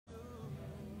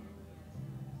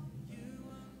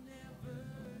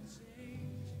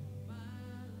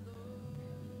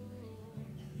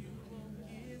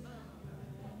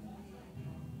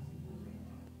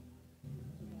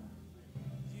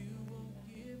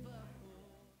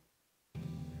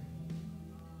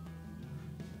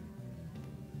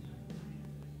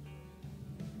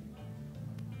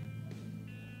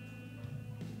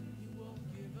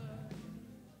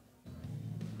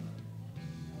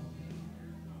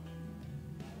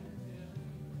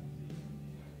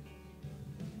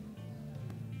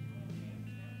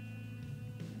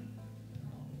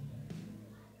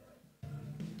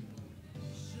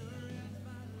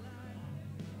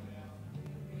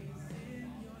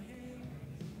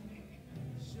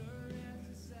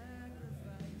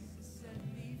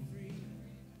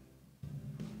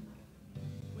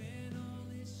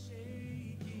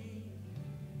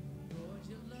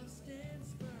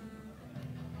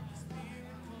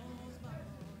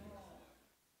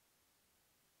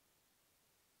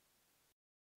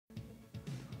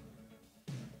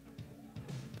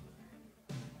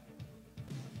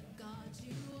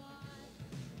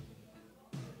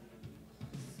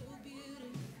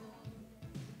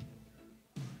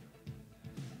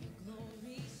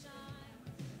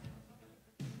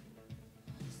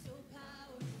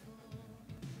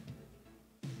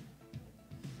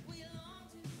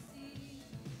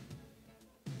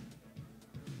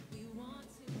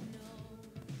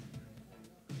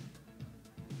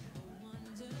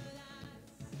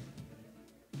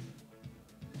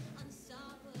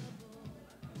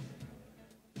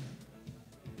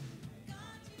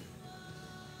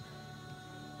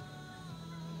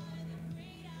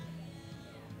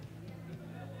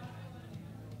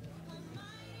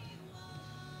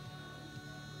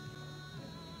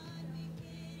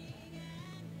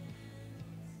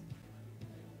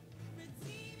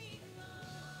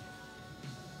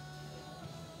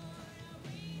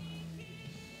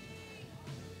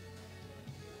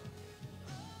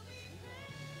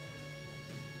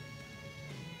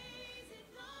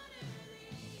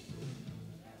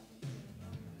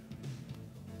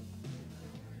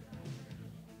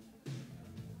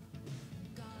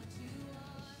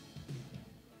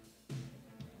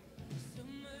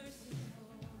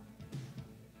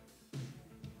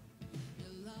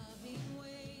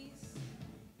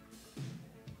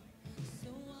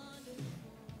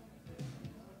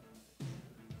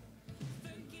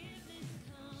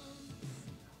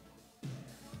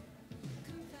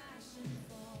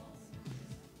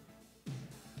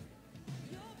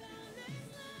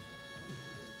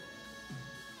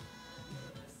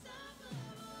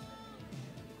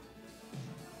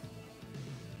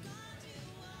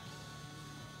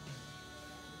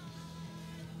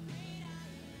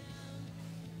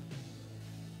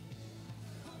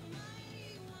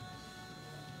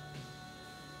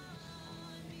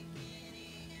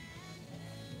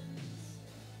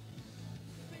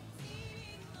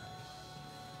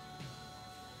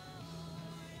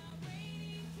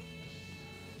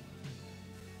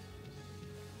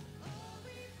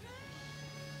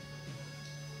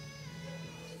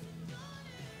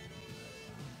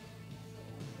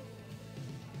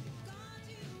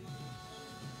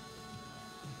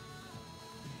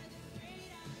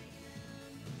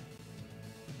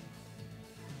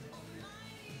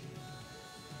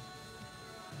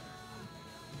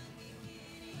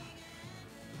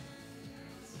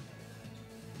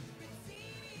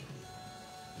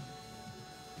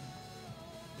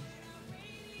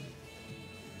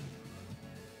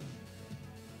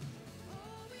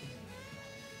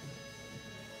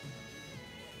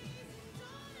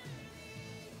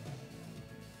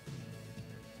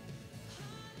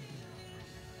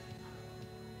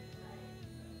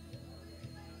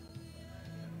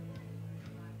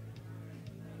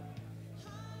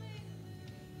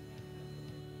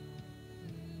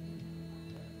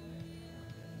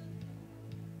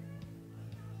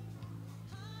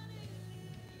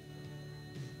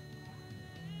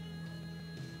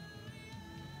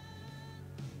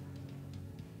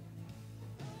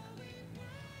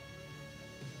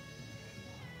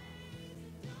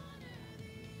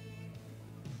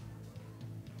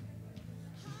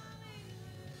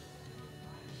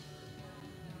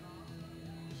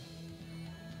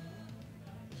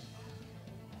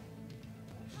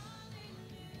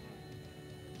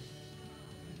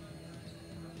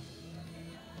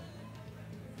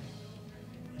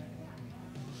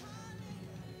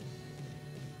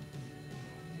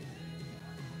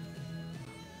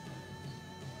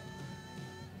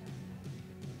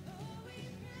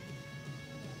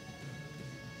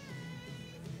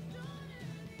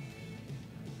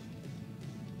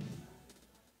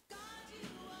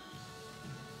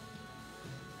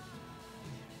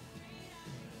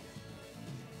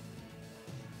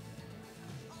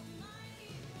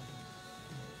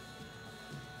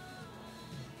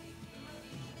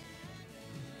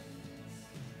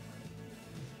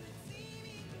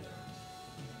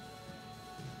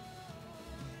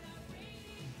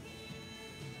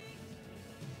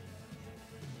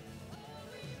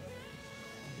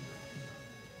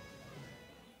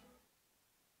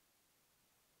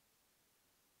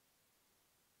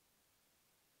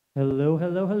Hello,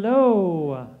 hello,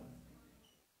 hello.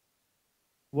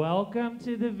 Welcome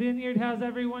to the Vineyard. How's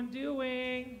everyone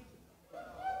doing?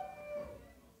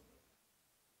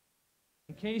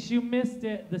 In case you missed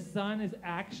it, the sun is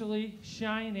actually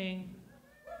shining.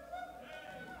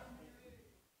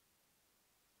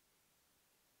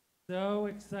 So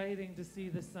exciting to see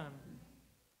the sun.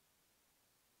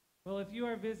 Well, if you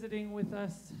are visiting with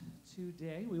us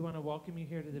today, we want to welcome you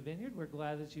here to the Vineyard. We're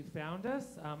glad that you found us.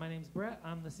 My name's Brett.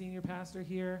 I'm the senior pastor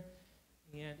here,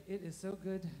 and it is so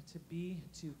good to be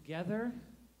together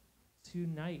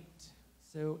tonight.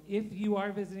 So if you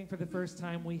are visiting for the first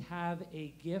time, we have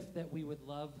a gift that we would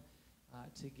love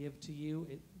to give to you.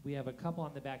 We have a couple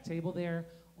on the back table there,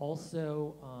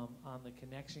 also on the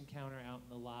connection counter out in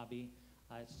the lobby.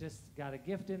 It's just got a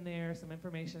gift in there, some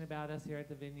information about us here at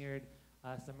the Vineyard,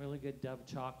 some really good Dove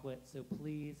chocolate. So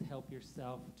please help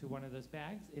yourself to one of those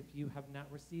bags if you have not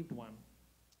received one.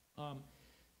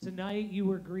 Tonight you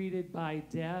were greeted by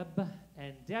Deb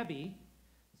and Debbie.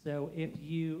 So if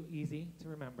you, easy to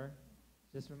remember,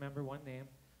 just remember one name.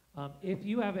 If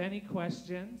you have any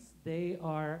questions, they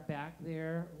are back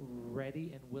there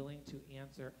ready and willing to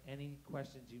answer any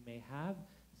questions you may have.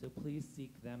 So please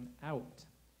seek them out.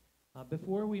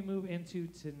 Before we move into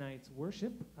tonight's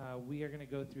worship, we are going to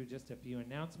go through just a few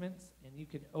announcements, and you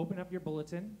can open up your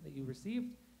bulletin that you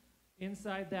received.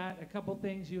 Inside that, a couple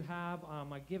things you have,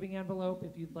 a giving envelope.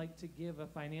 If you'd like to give a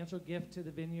financial gift to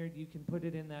the Vineyard, you can put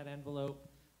it in that envelope,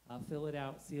 fill it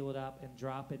out, seal it up, and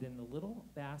drop it in the little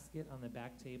basket on the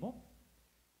back table.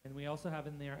 And we also have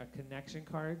in there a connection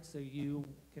card, so you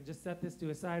can just set this to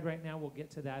a side right now. We'll get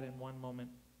to that in one moment.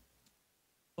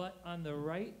 But on the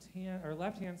right hand or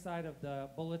left hand side of the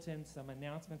bulletin, some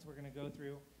announcements we're going to go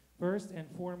through. First and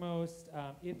foremost,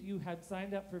 if you had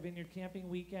signed up for Vineyard Camping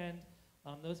Weekend,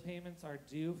 those payments are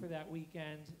due for that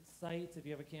weekend. Sites, if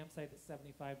you have a campsite, it's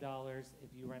 $75. If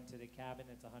you rented a cabin,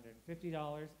 it's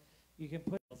 $150. You can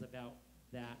put about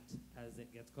that as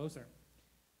it gets closer.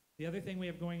 The other thing we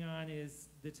have going on is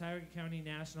the Tioga County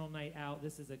National Night Out.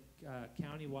 This is a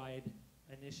county-wide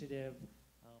initiative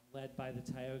led by the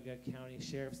Tioga County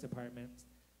Sheriff's Department.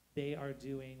 They are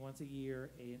doing, once a year,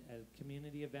 a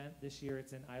community event. This year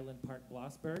it's in Island Park,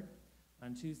 Blossburg,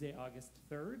 on Tuesday, August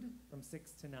 3rd from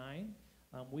 6 to 9.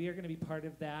 We are going to be part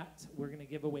of that. We're going to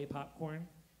give away popcorn.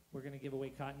 We're going to give away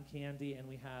cotton candy, and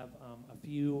we have a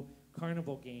few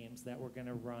carnival games that we're going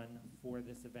to run for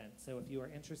this event. So if you are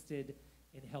interested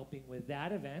in helping with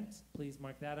that event, please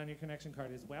mark that on your connection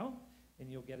card as well, and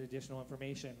you'll get additional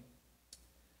information.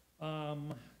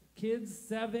 Kids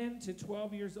 7 to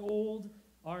 12 years old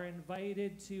are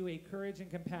invited to a Courage and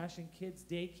Compassion Kids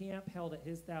Day Camp held at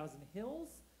His Thousand Hills.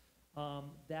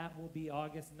 That will be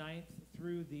August 9th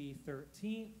through the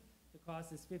 13th. The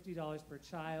cost is $50 per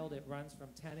child. It runs from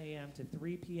 10 a.m. to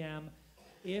 3 p.m.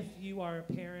 If you are a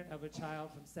parent of a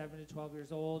child from 7 to 12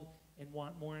 years old and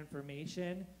want more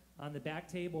information, on the back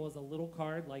table is a little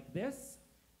card like this.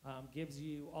 Gives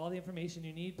you all the information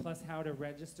you need, plus how to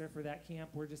register for that camp.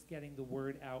 We're just getting the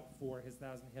word out for His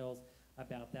Thousand Hills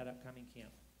about that upcoming camp.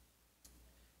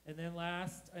 And then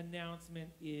last announcement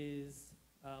is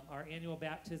our annual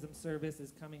baptism service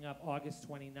is coming up August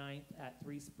 29th at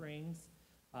Three Springs,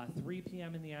 3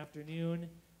 p.m. in the afternoon.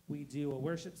 We do a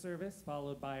worship service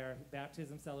followed by our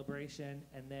baptism celebration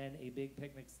and then a big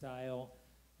picnic-style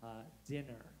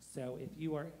dinner. So if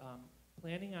you are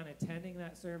planning on attending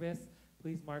that service,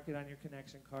 please mark it on your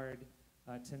connection card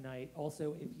tonight.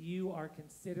 Also, if you are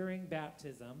considering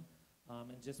baptism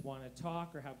and just want to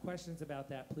talk or have questions about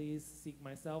that, please seek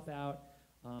myself out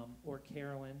or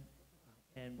Carolyn,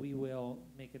 and we will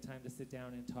make a time to sit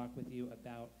down and talk with you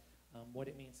about what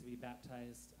it means to be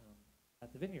baptized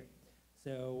at the Vineyard.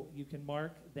 So you can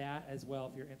mark that as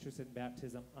well if you're interested in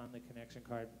baptism on the connection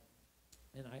card.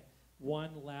 And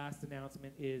one last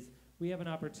announcement is we have an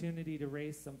opportunity to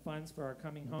raise some funds for our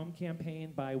Coming Home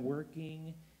campaign by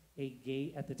working a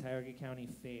gate at the Tioga County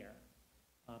Fair.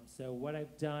 So what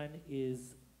I've done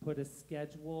is put a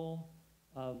schedule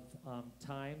of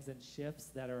times and shifts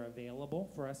that are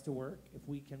available for us to work. If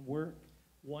we can work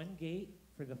one gate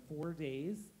for the 4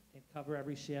 days and cover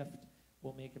every shift,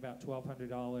 we'll make about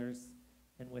 $1,200.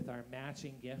 And with our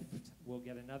matching gift, we'll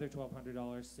get another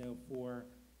 $1,200. So for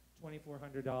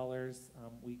 $2,400,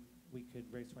 we could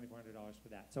raise $2,400 for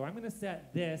that. So I'm going to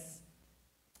set this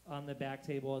on the back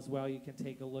table as well. You can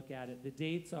take a look at it. The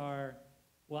dates are,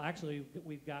 well, actually,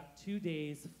 we've got 2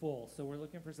 days full. So we're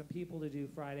looking for some people to do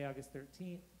Friday, August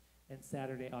 13th and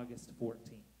Saturday, August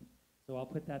 14th. So I'll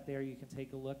put that there. You can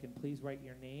take a look, and please write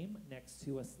your name next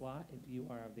to a slot if you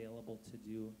are available to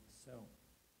do so.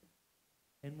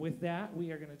 And with that,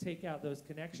 we are going to take out those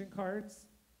connection cards.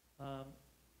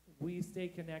 we stay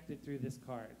connected through this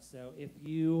card. So if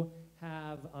you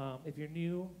have, if you're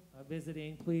new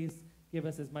visiting, please give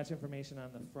us as much information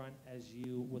on the front as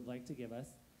you would like to give us.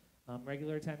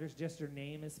 Regular attenders, just your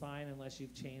name is fine unless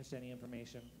you've changed any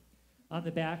information. On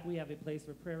the back, we have a place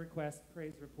for prayer requests,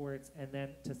 praise reports, and then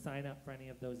to sign up for any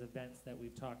of those events that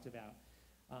we've talked about.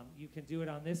 You can do it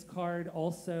on this card.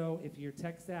 Also, if you're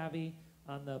tech savvy,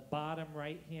 on the bottom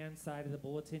right-hand side of the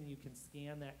bulletin, you can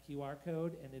scan that QR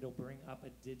code, and it'll bring up a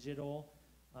digital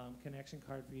connection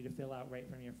card for you to fill out right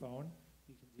from your phone.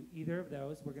 You can do either of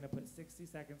those. We're going to put 60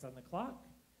 seconds on the clock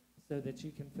so that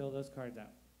you can fill those cards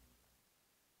out.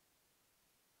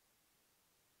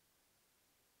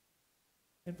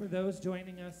 And for those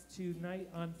joining us tonight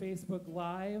on Facebook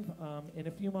Live, in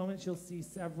a few moments you'll see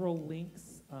several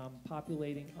links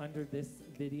populating under this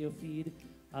video feed.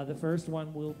 The first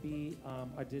one will be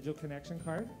a digital connection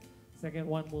card. Second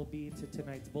one will be to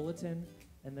tonight's bulletin.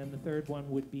 And then the third one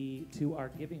would be to our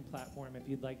giving platform. If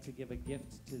you'd like to give a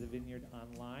gift to the Vineyard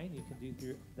online, you can do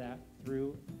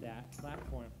through that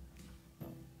platform.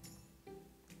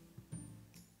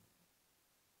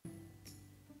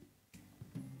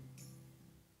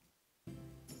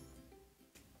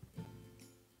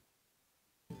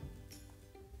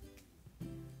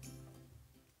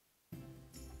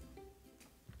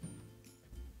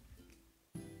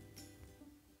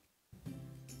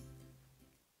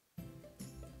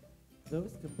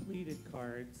 Those completed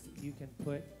cards you can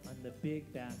put on the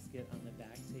big basket on the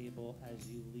back table as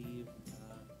you leave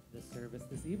the service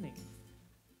this evening.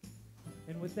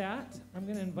 And with that, I'm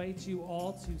going to invite you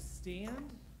all to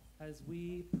stand as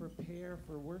we prepare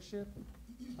for worship.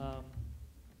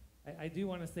 I do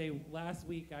want to say, last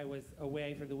week I was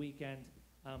away for the weekend.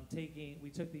 We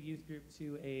took the youth group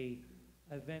to a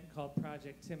event called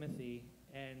Project Timothy,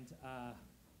 and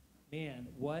man,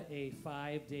 what a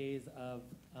 5 days of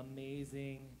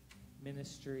amazing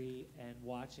ministry and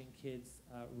watching kids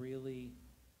really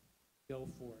go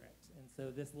for it. And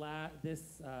so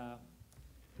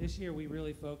this year we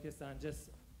really focused on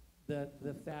just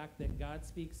the fact that God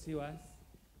speaks to us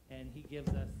and he gives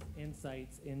us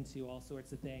insights into all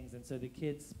sorts of things. And so the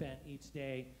kids spent each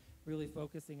day really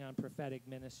focusing on prophetic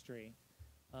ministry.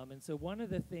 And so one of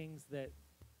the things that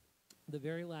the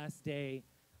very last day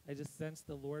I just sensed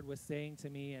the Lord was saying to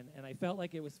me, and I felt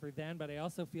like it was for then, but I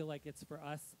also feel like it's for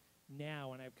us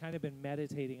now. And I've kind of been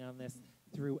meditating on this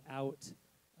throughout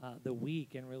the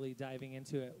week and really diving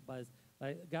into it. But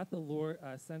I got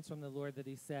the sense from the Lord that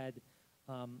he said,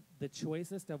 the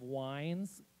choicest of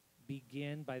wines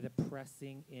begin by the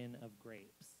pressing in of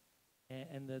grapes.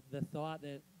 And the thought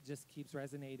that just keeps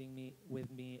resonating with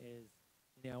me is,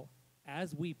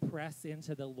 as we press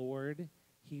into the Lord,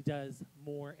 he does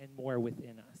more and more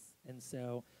within us. And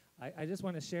so I just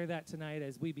want to share that tonight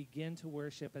as we begin to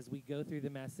worship, as we go through the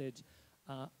message,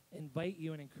 invite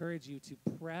you and encourage you to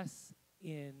press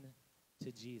in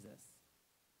to Jesus.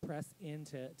 Press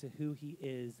into who he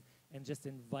is and just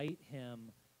invite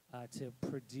him to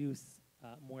produce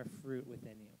more fruit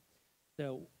within you.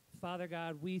 So, Father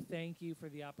God, we thank you for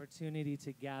the opportunity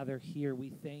to gather here. We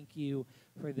thank you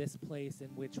for this place in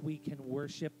which we can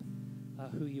worship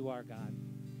who you are, God.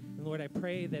 And Lord, I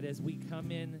pray that as we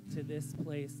come into this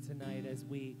place tonight, as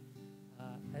we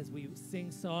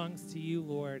sing songs to you,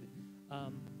 Lord,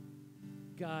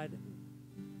 God,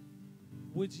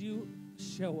 would you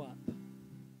show up?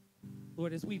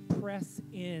 Lord, as we press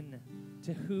in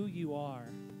to who you are,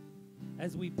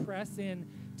 as we press in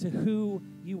to who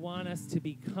you want us to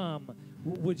become,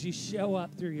 would you show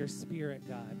up through your Spirit,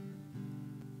 God?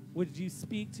 Would you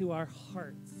speak to our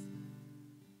hearts?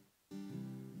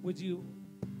 Would you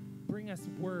bring us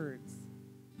words?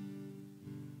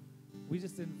 We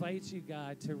just invite you,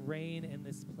 God, to reign in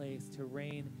this place, to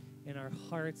reign in our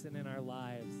hearts and in our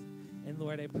lives. And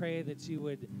Lord, I pray that you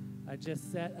would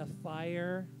just set a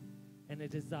fire and a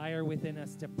desire within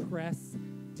us to press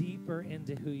deeper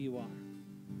into who you are.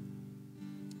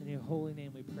 In your holy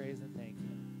name we praise and thank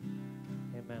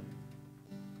you. Amen.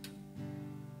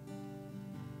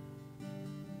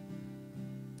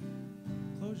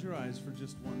 Close your eyes for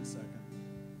just 1 second.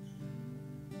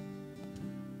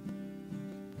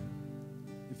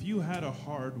 If you had a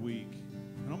hard week,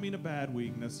 I don't mean a bad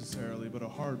week necessarily, but a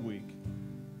hard week,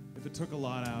 if it took a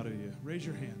lot out of you, raise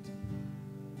your hand.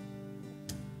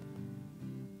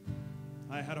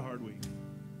 I had a hard week.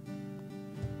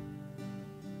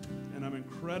 And I'm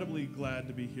incredibly glad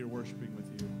to be here worshiping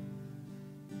with you.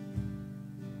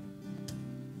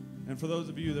 And for those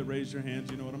of you that raised your hands,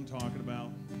 you know what I'm talking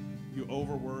about. You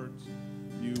overworked,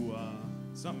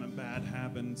 something bad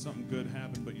happened, something good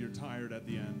happened, but you're tired at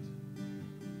the end.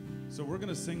 So we're going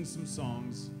to sing some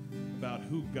songs, about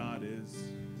who God is.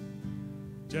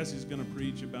 Jesse's going to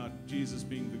preach about Jesus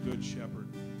being the good shepherd,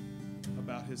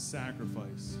 about his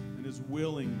sacrifice and his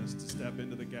willingness to step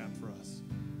into the gap for us.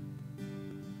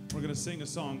 We're going to sing a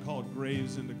song called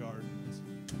Graves into Gardens.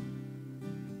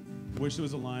 I wish there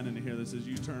was a line in here that says,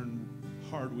 you turn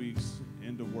hard weeks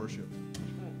into worship.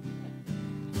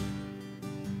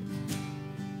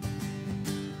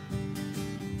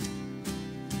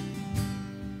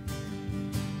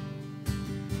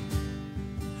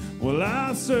 Well,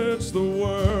 I searched the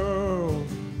world,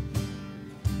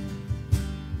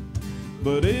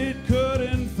 but it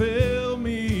couldn't fill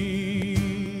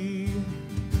me.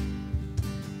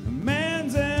 A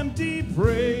man's empty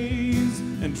praise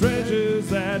and treasures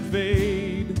that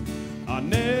fade are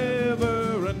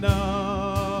never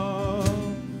enough.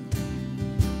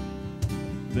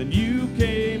 Then you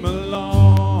came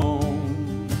along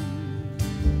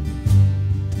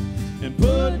and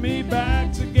put me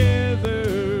back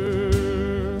together.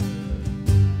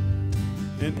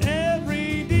 And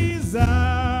every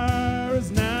desire is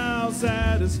now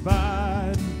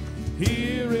satisfied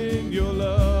here in your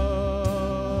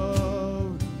love.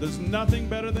 There's nothing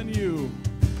better than you.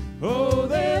 Oh,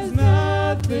 there's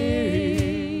nothing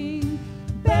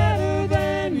better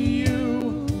than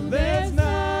you. There's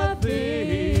nothing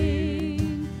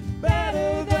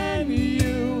better than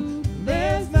you.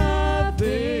 There's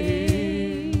nothing.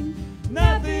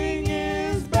 Nothing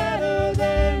is better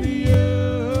than you.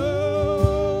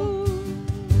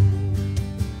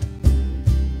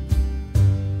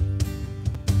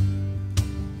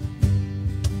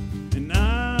 And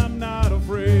I'm not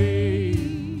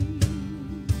afraid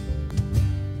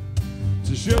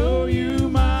to show you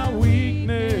my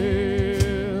weakness,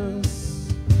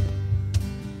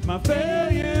 my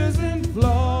failures and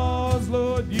flaws.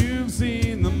 Lord, you've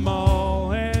seen them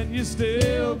all, and you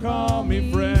still call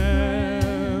me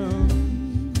friend.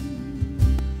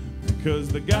 'Cause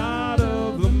the God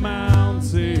of the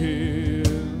mountain,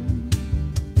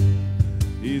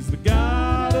 He's the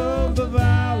God of the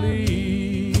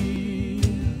valley,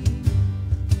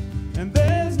 and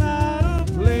there's not a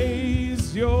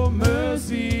place your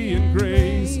mercy and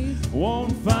grace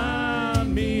won't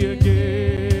find me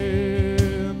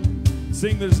again.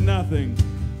 Sing, there's nothing.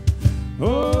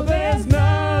 Oh, there's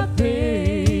nothing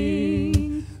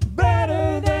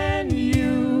better than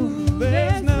you.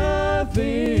 There's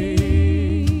nothing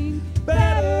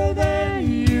better than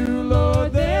you,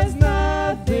 Lord. There's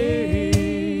nothing.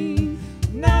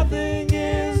 Nothing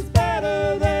is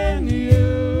better than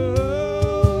you.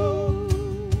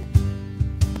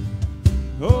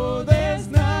 Oh, there's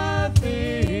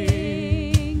nothing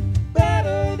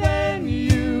better than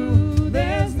you.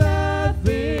 There's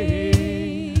nothing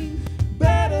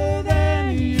better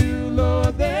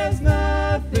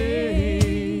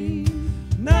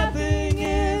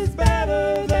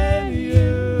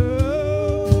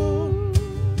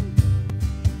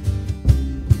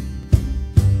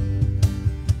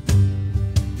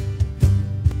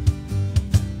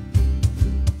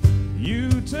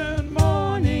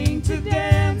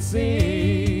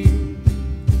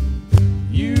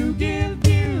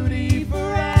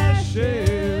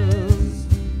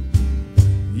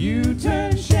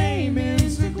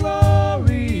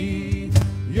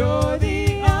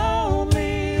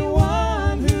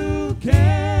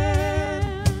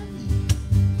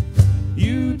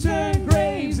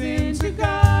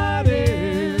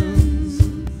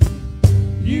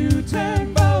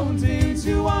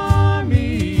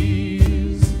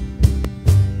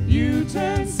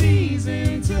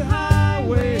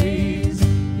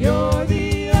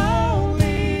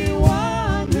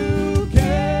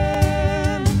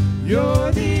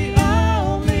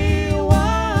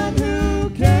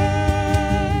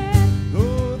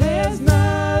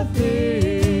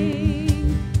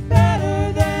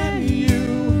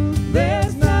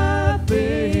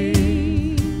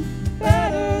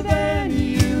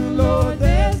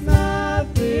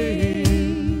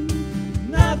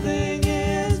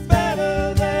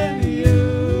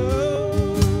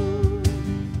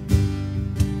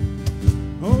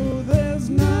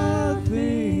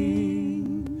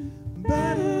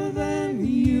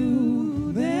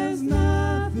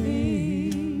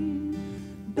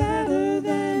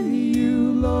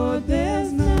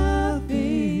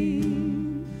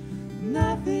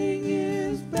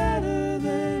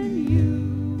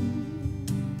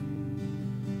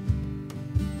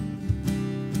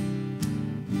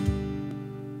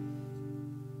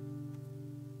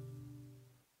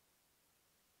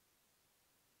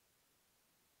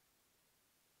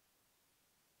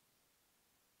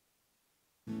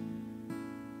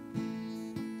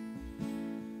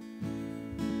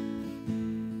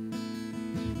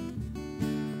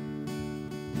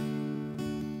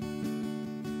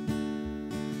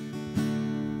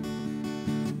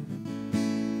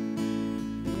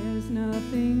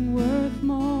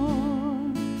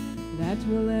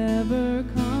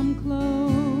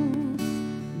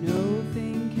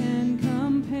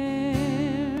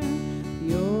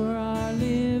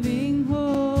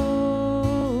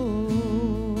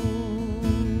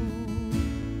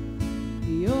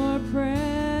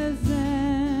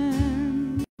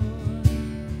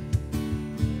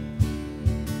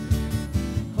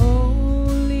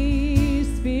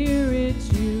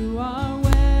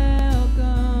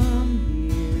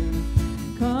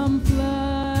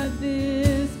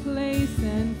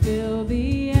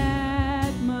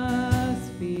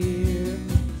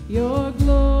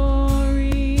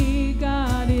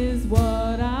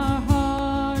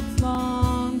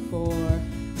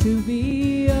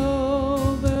be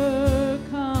overcome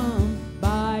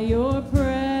by your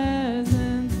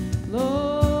presence, Lord.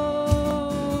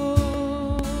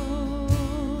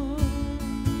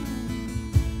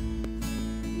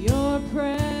 Your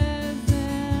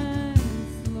presence,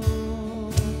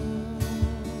 Lord.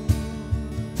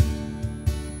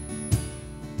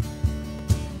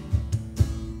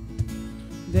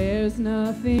 There's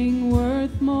nothing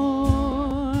worth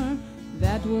more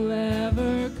that will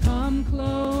ever come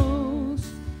close.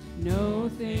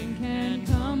 Nothing can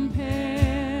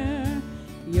compare.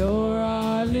 You're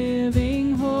our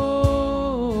living hope.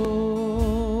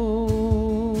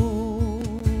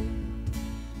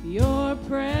 Your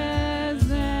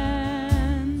presence.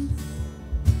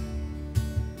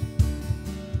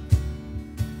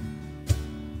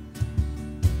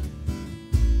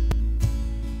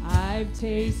 I've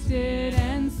tasted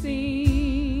and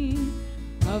seen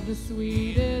of the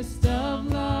sweetest of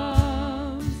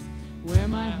loves, where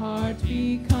my heart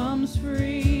becomes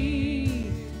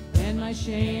free and my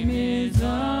shame is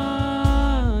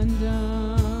undone.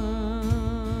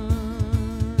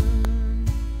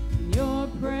 In your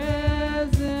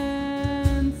presence,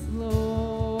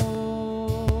 Lord.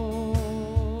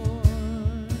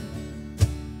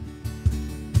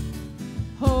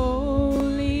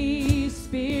 Holy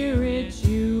Spirit,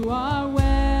 you are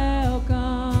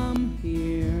welcome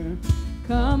here.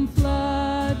 Come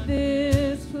flood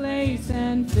this place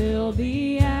and fill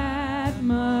the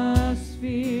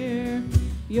atmosphere.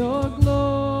 Your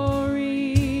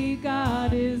glory,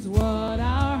 God, is what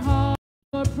our heart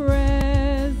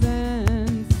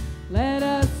presents. Let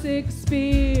us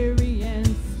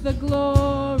experience the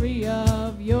glory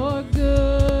of your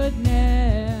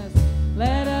goodness.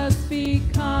 Let us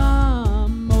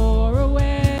become more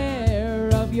aware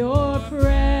of your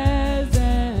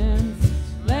presence.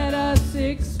 Let us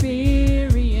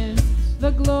experience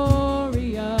the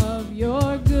glory of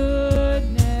your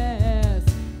goodness.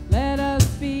 Let us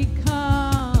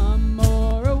become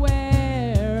more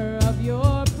aware of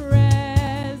your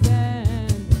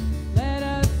presence. Let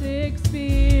us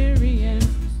experience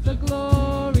the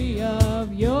glory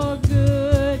of your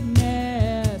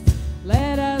goodness.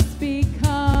 Let us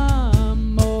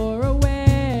become more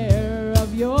aware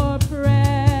of your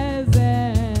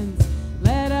presence.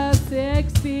 Let us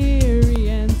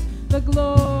experience the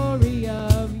glory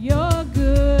of your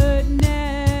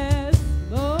goodness,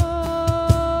 Lord.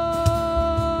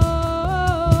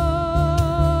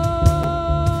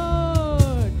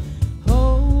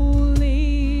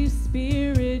 Holy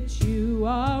Spirit, you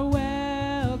are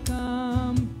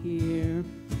welcome here.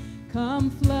 Come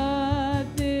flood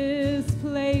this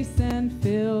place and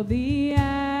fill the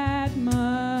atmosphere.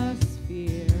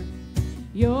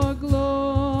 Your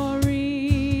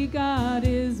glory, God,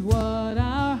 is what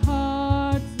our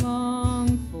hearts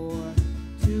long for,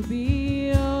 to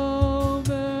be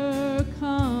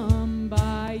overcome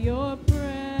by your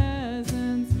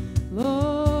presence, Lord.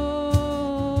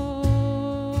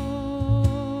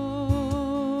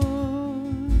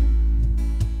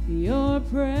 Your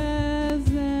presence,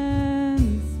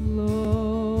 Lord.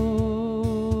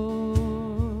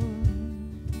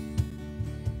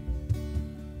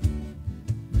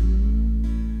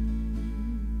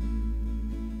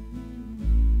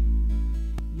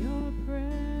 Your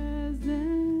presence,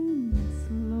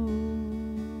 Lord.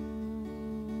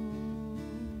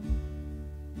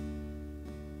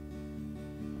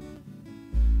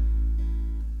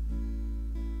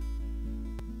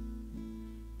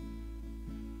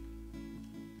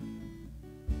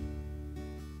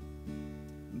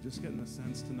 I'm just getting a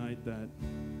sense tonight that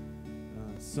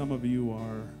some of you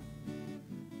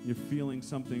you're feeling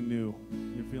something new.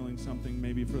 You're feeling something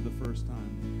maybe for the first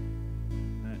time.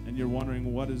 And you're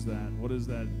wondering, what is that? What is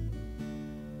that?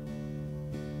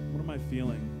 What am I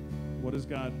feeling? What is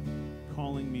God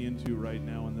calling me into right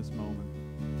now in this moment?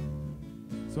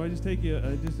 So I just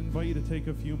invite you to take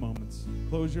a few moments.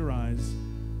 Close your eyes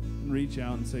and reach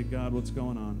out and say, God, what's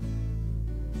going on?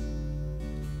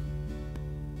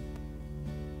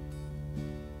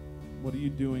 What are you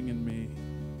doing in me?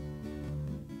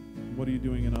 What are you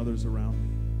doing in others around me?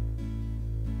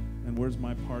 And where's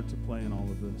my part to play in all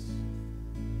of this?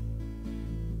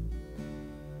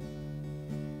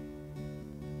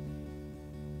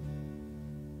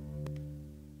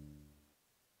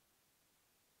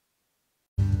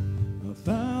 A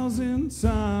thousand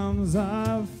times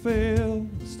I've failed,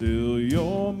 still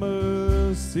your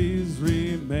mercies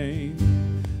remain.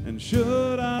 And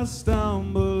should I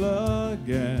stumble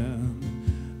again,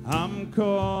 I'm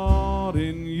caught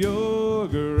in your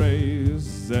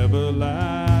grace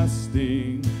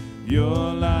everlasting.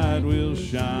 Your light will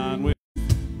shine with me.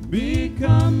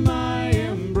 Become my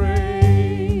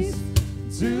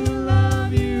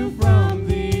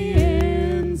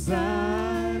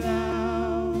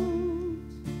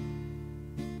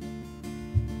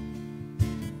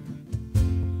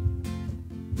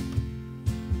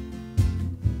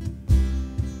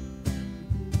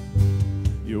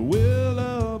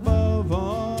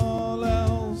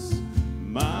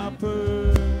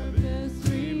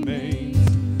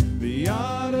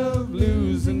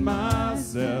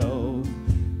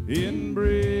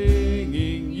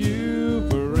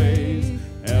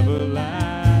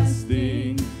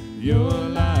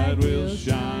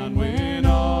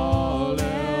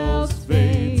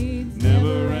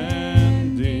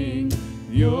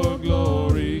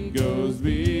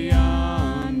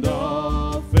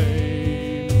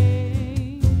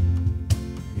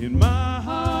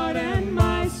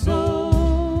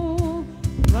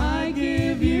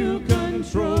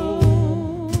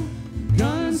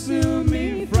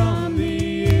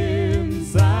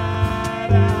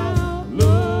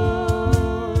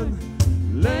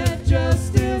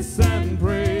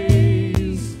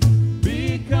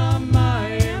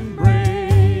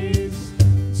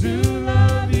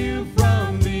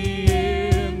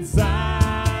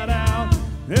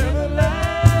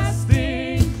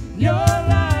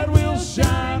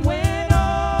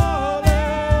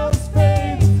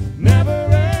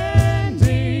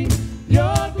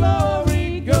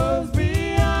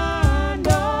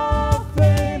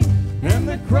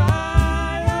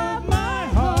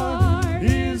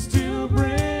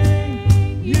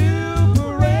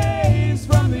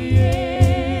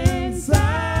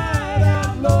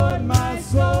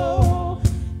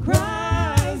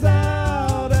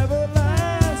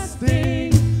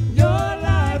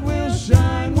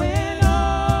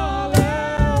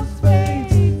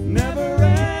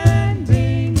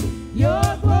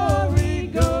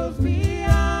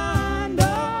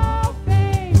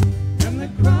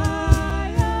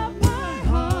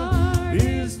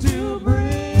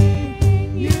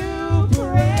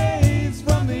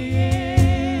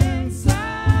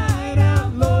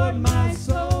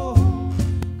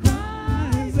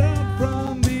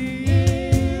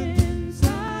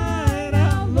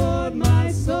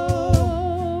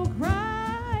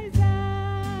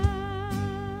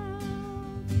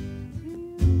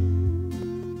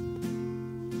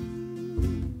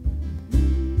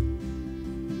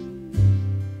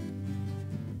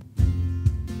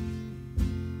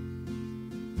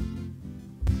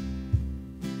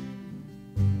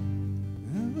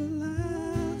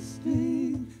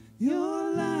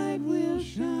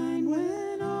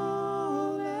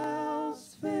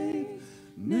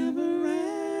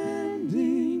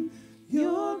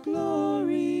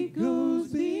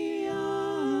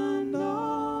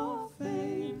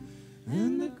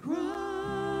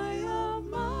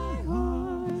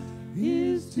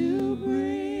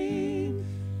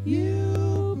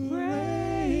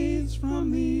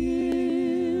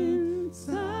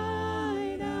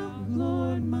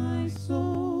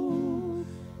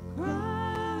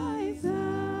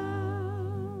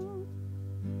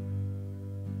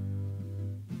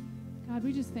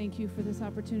we just thank you for this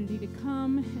opportunity to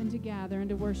come and to gather and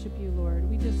to worship you, Lord.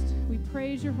 We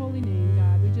praise your holy name,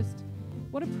 God.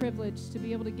 What a privilege to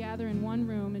be able to gather in one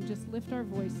room and just lift our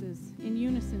voices in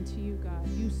unison to you, God.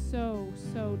 You so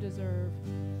deserve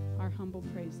our humble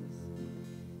praises.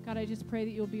 God, I just pray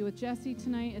that you'll be with Jesse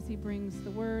tonight as he brings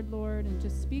the word, Lord, and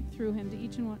just speak through him to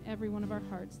each and every one of our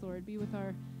hearts, Lord. Be with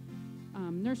our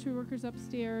nursery workers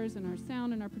upstairs and our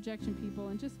sound and our projection people,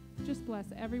 and just bless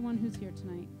everyone who's here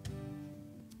tonight.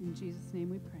 In Jesus'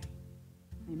 name we pray.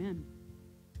 Amen.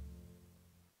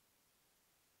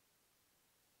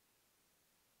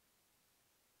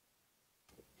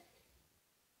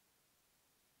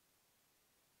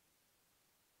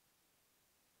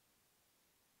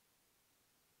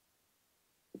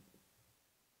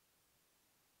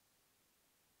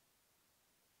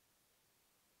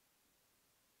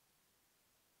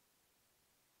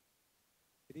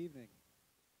 Good evening.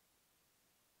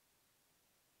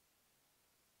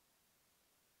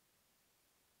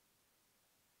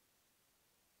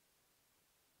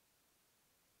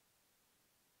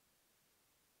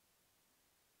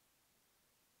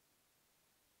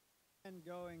 And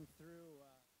going through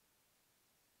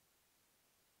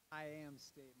I am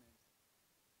statements.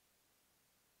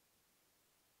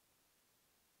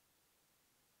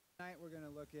 Tonight we're going to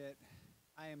look at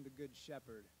I am the Good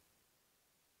Shepherd.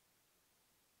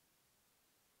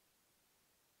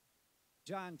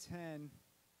 John 10,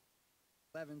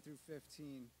 11 through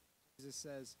 15, Jesus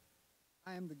says,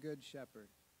 I am the good shepherd.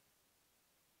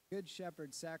 The good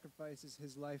shepherd sacrifices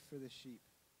his life for the sheep.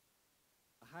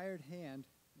 A hired hand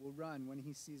will run when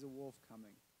he sees a wolf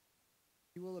coming.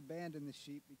 He will abandon the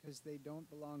sheep because they don't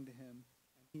belong to him,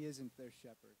 and he isn't their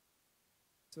shepherd.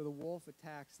 So the wolf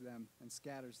attacks them and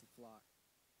scatters the flock.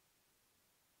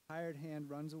 The hired hand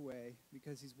runs away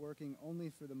because he's working only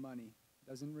for the money,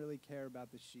 doesn't really care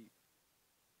about the sheep.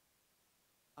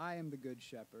 I am the good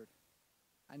shepherd.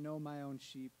 I know my own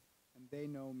sheep, and they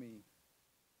know me.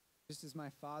 Just as my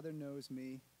Father knows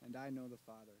me, and I know the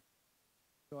Father.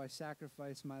 So I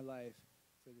sacrifice my life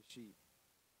for the sheep.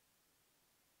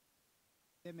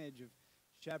 The image of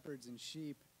shepherds and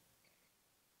sheep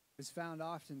is found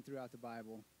often throughout the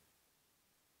Bible.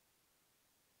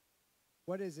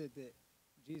 What is it that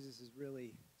Jesus is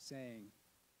really saying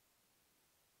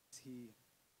as he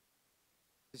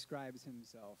describes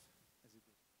himself as a good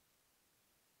shepherd?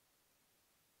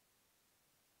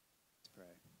 Let's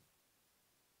pray.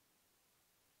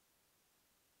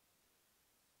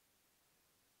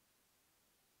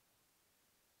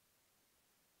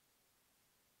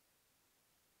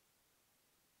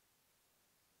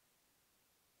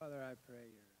 Father, I pray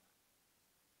your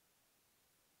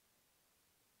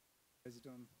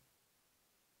wisdom,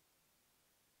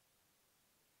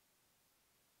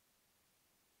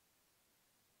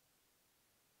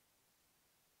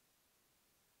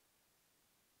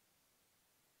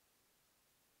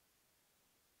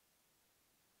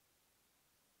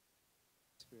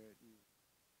 Spirit, you.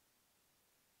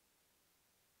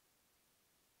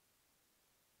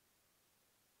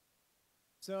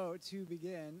 So to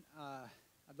begin,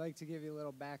 I'd like to give you a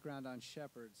little background on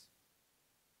shepherds.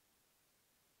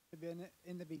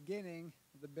 In the beginning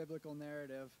of the biblical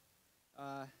narrative,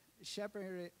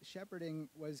 shepherding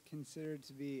was considered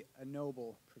to be a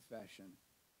noble profession.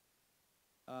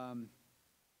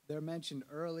 They're mentioned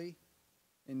early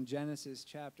in Genesis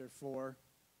chapter 4,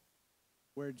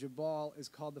 where Jabal is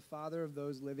called the father of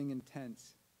those living in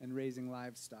tents and raising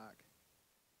livestock.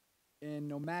 In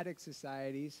nomadic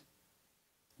societies,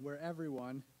 where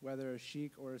everyone, whether a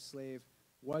sheik or a slave,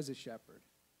 was a shepherd.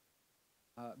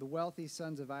 The wealthy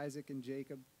sons of Isaac and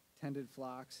Jacob tended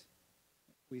flocks,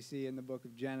 we see in the book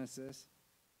of Genesis.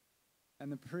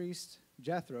 And the priest,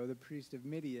 Jethro, the priest of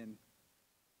Midian,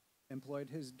 employed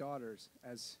his daughters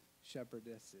as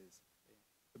shepherdesses in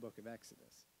the book of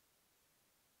Exodus.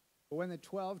 But when the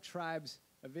 12 tribes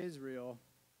of Israel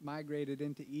migrated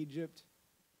into Egypt,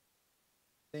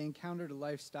 they encountered a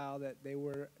lifestyle that they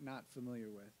were not familiar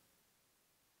with.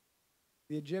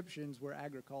 The Egyptians were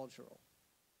agricultural,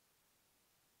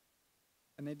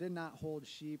 and they did not hold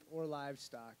sheep or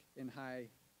livestock in high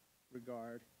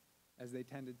regard, as they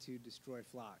tended to destroy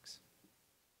flocks.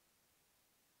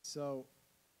 So,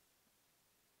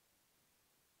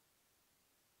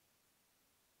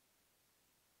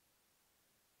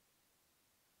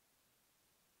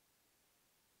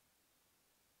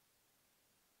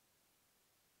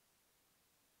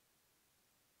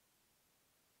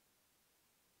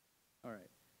 all right.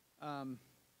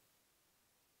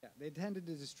 They tended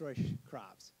to destroy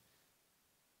crops.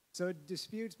 So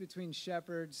disputes between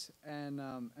shepherds and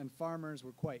farmers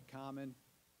were quite common.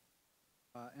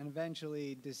 and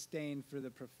eventually disdain for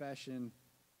the profession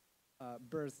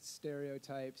birthed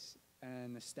stereotypes,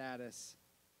 and the status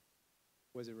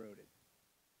was eroded.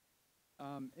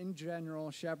 In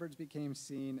general, shepherds became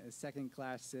seen as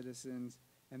second-class citizens,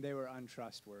 and they were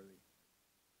untrustworthy.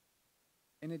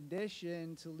 In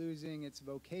addition to losing its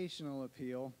vocational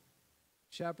appeal,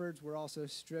 shepherds were also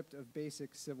stripped of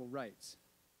basic civil rights.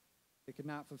 They could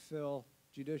not fulfill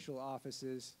judicial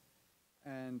offices,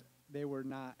 and they were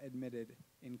not admitted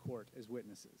in court as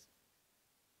witnesses.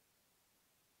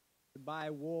 To buy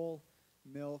wool,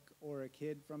 milk, or a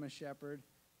kid from a shepherd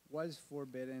was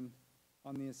forbidden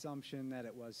on the assumption that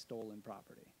it was stolen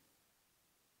property.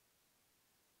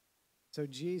 So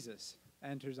Jesus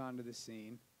enters onto the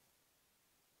scene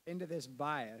into this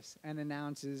bias and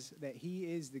announces that he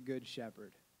is the good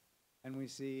shepherd. And we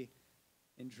see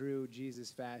in true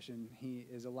Jesus fashion, he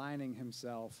is aligning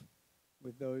himself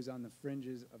with those on the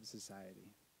fringes of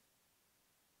society.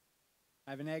 I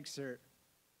have an excerpt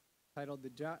titled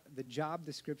The Job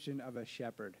Description of a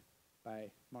Shepherd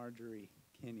by Marjorie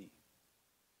Kinney.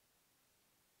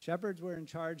 Shepherds were in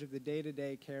charge of the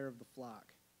day-to-day care of the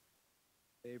flock.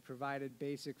 They provided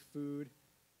basic food,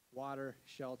 water,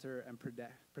 shelter, and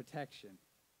protection.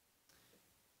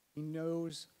 He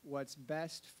knows what's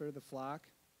best for the flock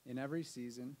in every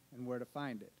season and where to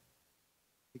find it.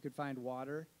 He could find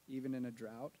water even in a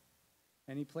drought,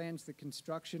 and he plans the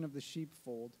construction of the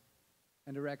sheepfold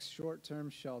and erects short-term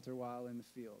shelter while in the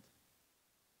field.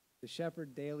 The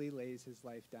shepherd daily lays his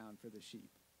life down for the sheep.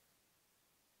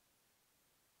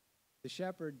 The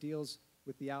shepherd deals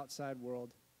with the outside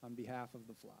world on behalf of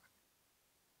the flock.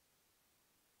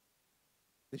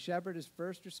 The shepherd is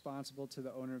first responsible to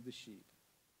the owner of the sheep.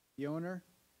 The owner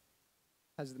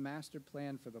has the master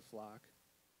plan for the flock.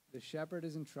 The shepherd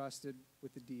is entrusted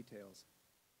with the details,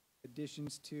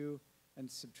 additions to and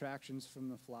subtractions from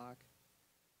the flock,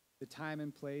 the time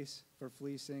and place for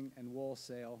fleecing and wool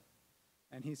sale,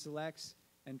 and he selects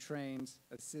and trains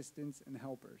assistants and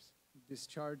helpers,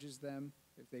 discharges them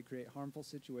if they create harmful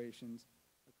situations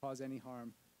or cause any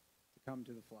harm to come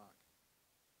to the flock.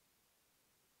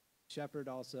 The shepherd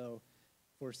also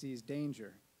foresees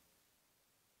danger.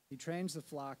 He trains the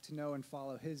flock to know and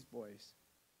follow his voice.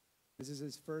 This is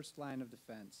his first line of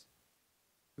defense.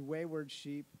 To wayward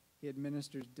sheep, he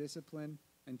administers discipline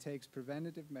and takes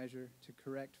preventative measure to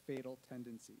correct fatal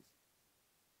tendencies.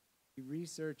 He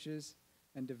researches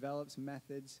and develops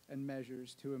methods and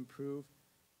measures to improve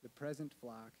the present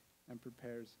flock and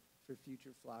prepares for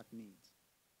future flock needs.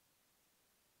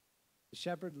 The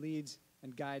shepherd leads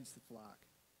and guides the flock.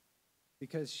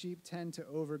 Because sheep tend to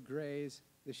overgraze,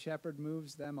 the shepherd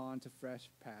moves them on to fresh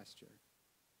pasture.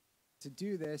 To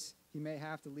do this, he may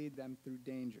have to lead them through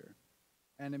danger,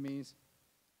 enemies,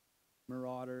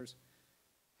 marauders,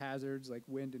 hazards like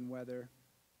wind and weather,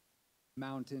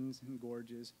 mountains and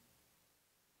gorges.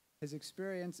 His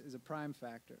experience is a prime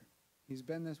factor. He's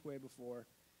been this way before,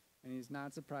 and he's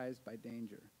not surprised by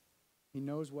danger. He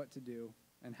knows what to do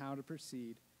and how to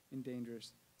proceed in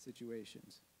dangerous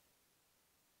situations.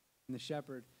 And the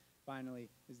shepherd, finally,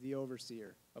 is the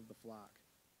overseer of the flock.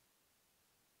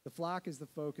 The flock is the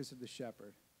focus of the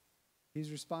shepherd.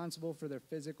 He's responsible for their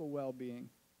physical well-being,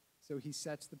 so he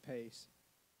sets the pace.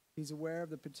 He's aware of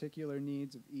the particular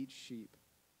needs of each sheep.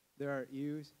 There are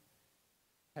ewes,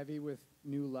 heavy with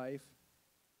new life,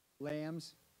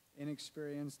 lambs,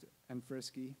 inexperienced and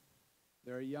frisky.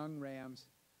 There are young rams,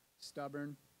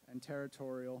 stubborn and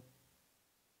territorial,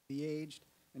 the aged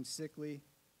and sickly,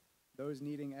 those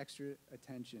needing extra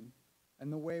attention,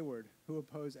 and the wayward who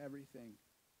oppose everything,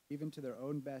 even to their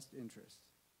own best interests.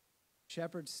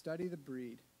 Shepherds study the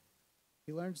breed.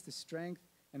 He learns the strength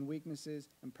and weaknesses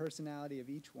and personality of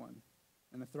each one,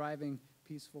 and a thriving,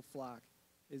 peaceful flock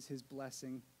is his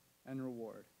blessing and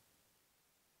reward.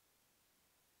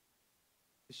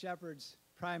 The shepherd's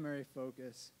primary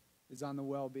focus is on the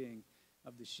well-being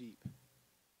of the sheep.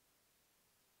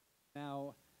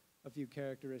 Now, a few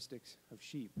characteristics of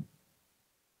sheep.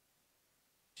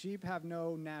 Sheep have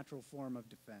no natural form of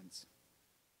defense.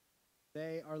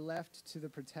 They are left to the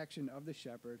protection of the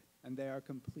shepherd, and they are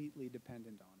completely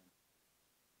dependent on him.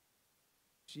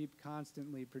 Sheep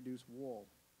constantly produce wool.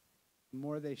 The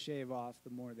more they shave off, the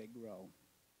more they grow.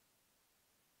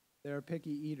 They are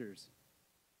picky eaters.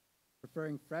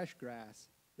 Preferring fresh grass,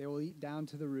 they will eat down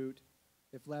to the root.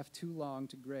 If left too long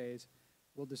to graze,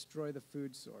 will destroy the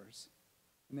food source,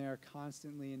 and they are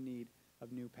constantly in need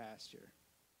of new pasture.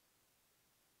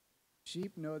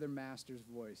 Sheep know their master's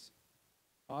voice.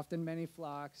 Often many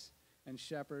flocks and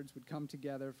shepherds would come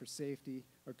together for safety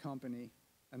or company,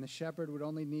 and the shepherd would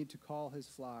only need to call his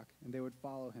flock, and they would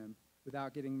follow him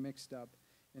without getting mixed up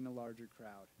in a larger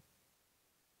crowd.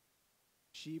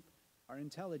 Sheep are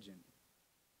intelligent,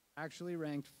 actually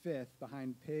ranked 5th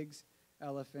behind pigs,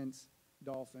 elephants,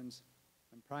 dolphins,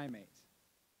 and primates.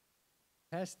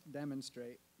 Tests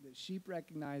demonstrate that sheep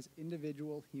recognize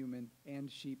individual human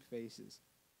and sheep faces.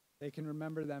 They can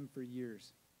remember them for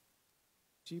years.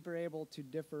 Sheep are able to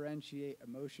differentiate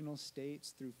emotional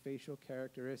states through facial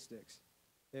characteristics.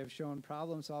 They have shown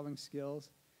problem-solving skills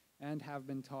and have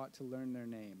been taught to learn their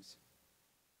names.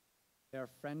 They are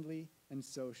friendly and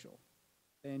social.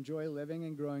 They enjoy living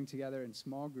and growing together in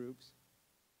small groups.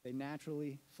 They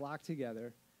naturally flock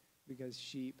together because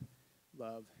sheep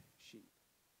love sheep.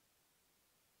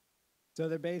 So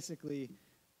they're basically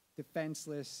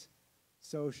defenseless,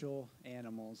 social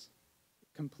animals,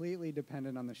 completely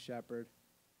dependent on the shepherd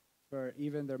for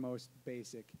even their most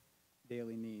basic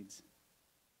daily needs.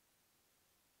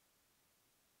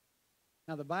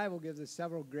 Now, the Bible gives us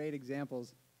several great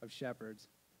examples of shepherds,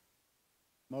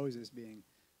 Moses being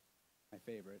my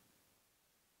favorite.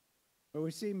 But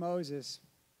we see Moses,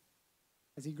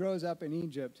 as he grows up in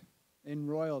Egypt, in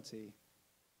royalty,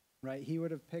 right? He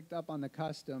would have picked up on the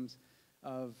customs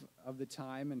of the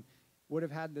time and would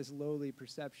have had this lowly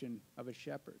perception of a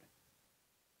shepherd.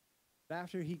 But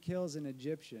after he kills an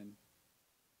Egyptian,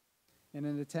 in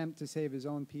an attempt to save his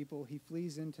own people, he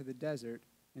flees into the desert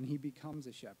and he becomes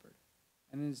a shepherd.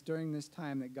 And it is during this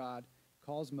time that God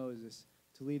calls Moses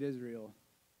to lead Israel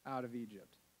out of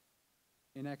Egypt.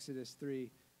 In Exodus 3,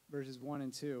 verses 1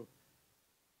 and 2,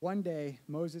 one day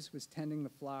Moses was tending the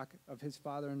flock of his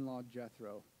father-in-law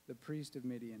Jethro, the priest of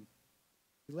Midian.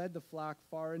 He led the flock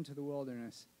far into the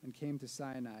wilderness and came to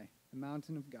Sinai, the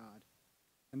mountain of God.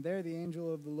 And there the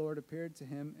angel of the Lord appeared to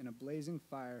him in a blazing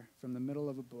fire from the middle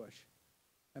of a bush.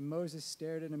 And Moses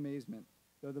stared in amazement.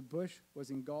 Though the bush was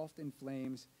engulfed in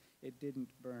flames, it didn't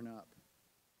burn up.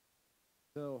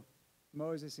 So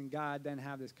Moses and God then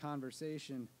have this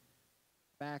conversation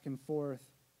back and forth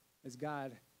as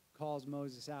God calls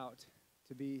Moses out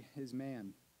to be his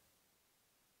man.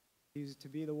 He's to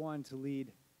be the one to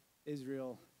lead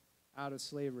Israel out of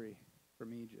slavery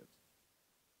from Egypt.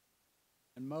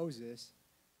 And Moses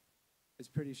is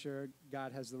pretty sure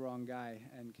God has the wrong guy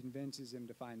and convinces him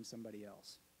to find somebody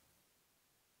else.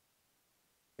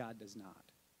 God does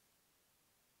not.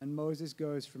 And Moses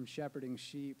goes from shepherding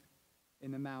sheep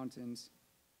in the mountains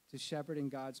to shepherding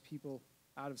God's people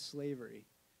out of slavery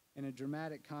in a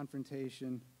dramatic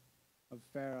confrontation of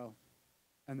Pharaoh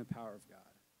and the power of God.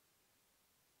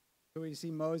 So we see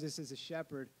Moses as a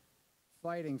shepherd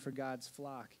fighting for God's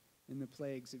flock in the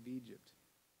plagues of Egypt.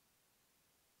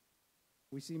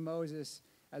 We see Moses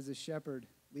as a shepherd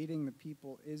leading the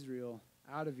people Israel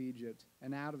out of Egypt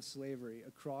and out of slavery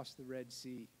across the Red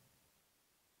Sea.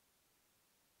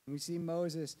 And we see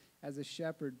Moses as a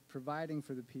shepherd providing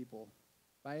for the people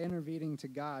by intervening to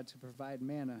God to provide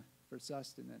manna for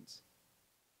sustenance.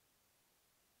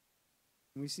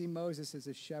 And we see Moses as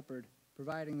a shepherd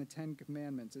providing the 10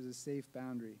 Commandments as a safe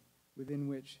boundary within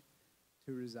which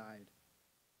to reside.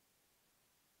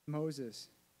 Moses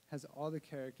has all the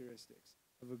characteristics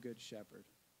of a good shepherd.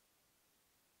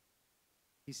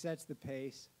 He sets the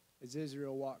pace as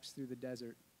Israel walks through the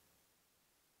desert.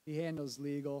 He handles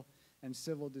legal and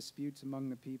civil disputes among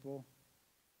the people.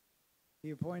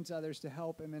 He appoints others to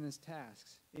help him in his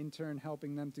tasks, in turn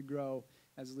helping them to grow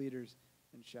as leaders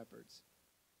and shepherds.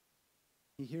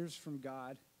 He hears from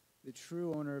God, the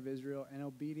true owner of Israel, and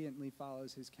obediently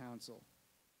follows his counsel.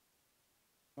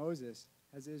 Moses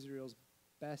has Israel's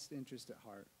best interest at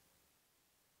heart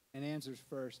and answers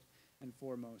first and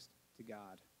foremost to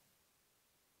God.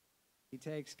 He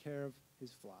takes care of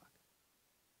his flock.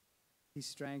 He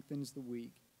strengthens the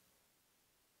weak.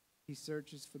 He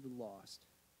searches for the lost.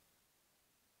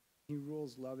 He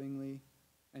rules lovingly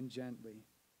and gently.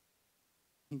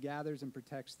 He gathers and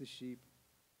protects the sheep,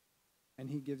 and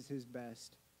he gives his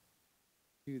best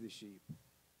to the sheep.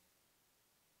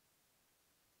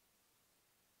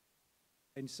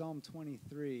 In Psalm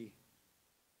 23,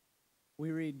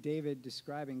 we read David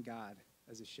describing God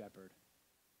as a shepherd.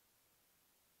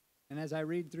 And as I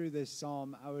read through this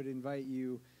psalm, I would invite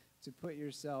you to put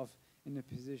yourself in the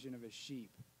position of a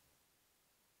sheep,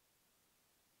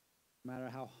 no matter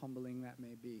how humbling that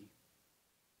may be.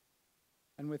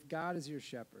 And with God as your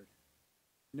shepherd,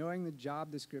 knowing the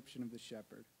job description of the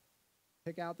shepherd,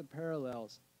 pick out the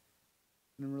parallels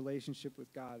in a relationship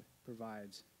with God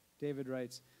provides. David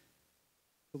writes,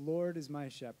 "The Lord is my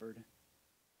shepherd.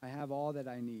 I have all that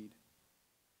I need.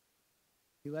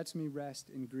 He lets me rest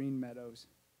in green meadows,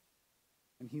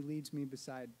 and he leads me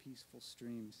beside peaceful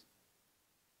streams.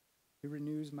 He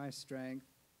renews my strength,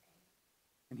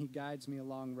 and he guides me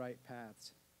along right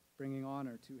paths, bringing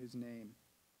honor to his name.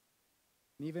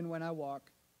 And even when I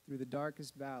walk through the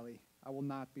darkest valley, I will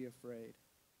not be afraid,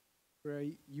 for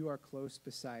you are close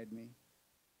beside me.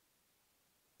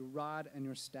 Your rod and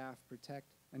your staff protect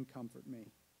and comfort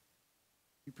me.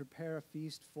 You prepare a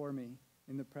feast for me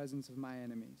in the presence of my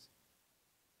enemies.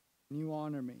 And you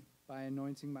honor me by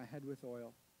anointing my head with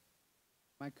oil.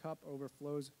 My cup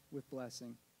overflows with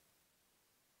blessing.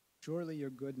 Surely your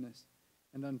goodness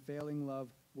and unfailing love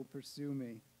will pursue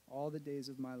me all the days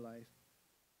of my life,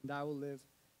 and I will live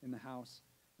in the house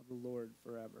of the Lord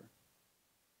forever.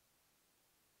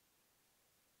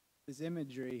 This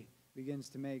imagery begins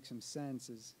to make some sense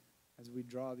as we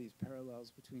draw these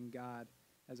parallels between God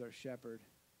as our shepherd,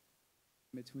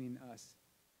 between us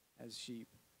as sheep.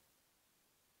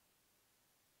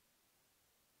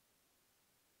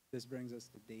 This brings us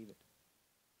to David.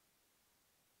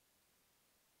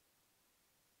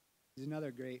 He's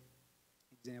another great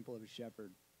example of a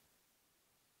shepherd.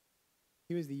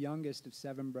 He was the youngest of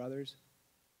 7 brothers,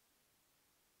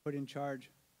 put in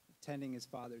charge of tending his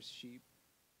father's sheep.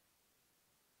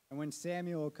 And when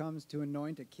Samuel comes to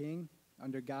anoint a king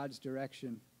under God's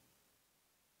direction,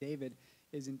 David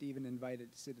isn't even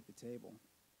invited to sit at the table.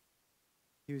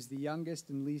 He was the youngest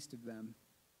and least of them,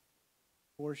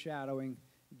 foreshadowing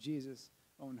Jesus'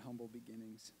 own humble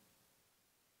beginnings.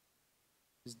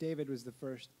 As David was the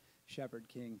first shepherd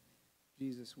king,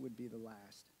 Jesus would be the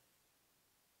last.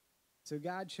 So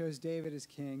God chose David as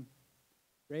king,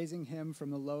 raising him from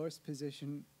the lowest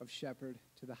position of shepherd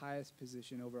to the highest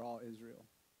position over all Israel.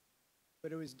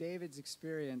 But it was David's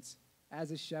experience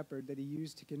as a shepherd that he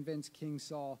used to convince King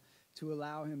Saul to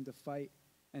allow him to fight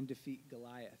and defeat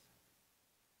Goliath.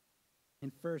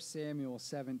 In 1 Samuel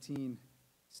 17,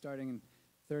 starting in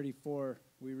 34,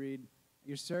 we read,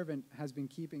 "Your servant has been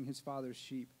keeping his father's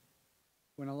sheep.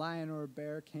 When a lion or a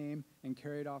bear came and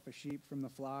carried off a sheep from the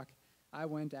flock, I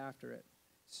went after it,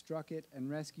 struck it, and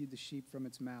rescued the sheep from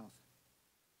its mouth.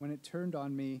 When it turned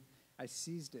on me, I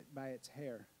seized it by its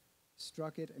hair,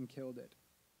 struck it, and killed it.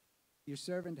 Your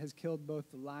servant has killed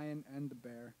both the lion and the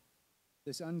bear.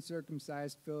 This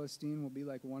uncircumcised Philistine will be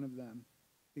like one of them,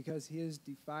 because he has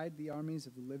defied the armies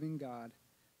of the living God.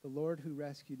 The Lord who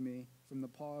rescued me from the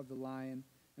paw of the lion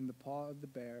and the paw of the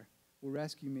bear will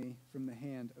rescue me from the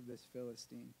hand of this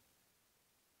Philistine."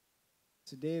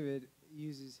 So David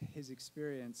uses his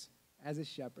experience as a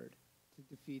shepherd to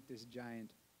defeat this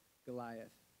giant,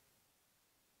 Goliath,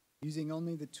 using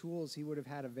only the tools he would have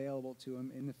had available to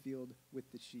him in the field with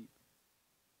the sheep.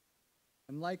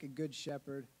 And like a good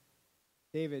shepherd,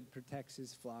 David protects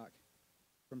his flock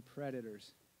from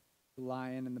predators, the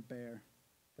lion and the bear,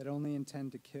 that only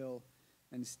intend to kill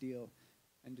and steal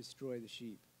and destroy the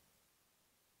sheep.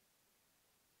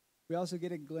 We also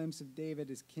get a glimpse of David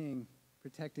as king,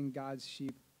 protecting God's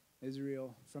sheep,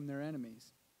 Israel, from their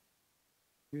enemies.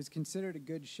 He was considered a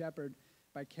good shepherd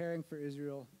by caring for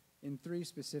Israel in 3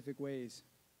 specific ways,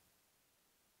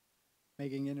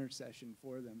 making intercession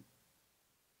for them.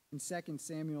 In 2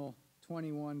 Samuel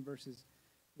 21, verses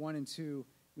 1 and 2,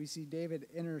 we see David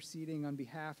interceding on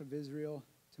behalf of Israel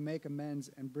to make amends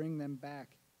and bring them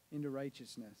back into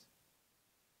righteousness.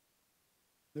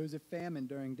 There was a famine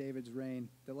during David's reign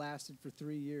that lasted for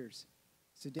 3 years.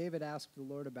 So David asked the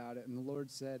Lord about it, and the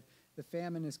Lord said, "The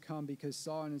famine has come because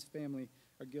Saul and his family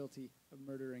are guilty of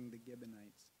murdering the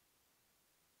Gibeonites."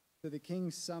 So the king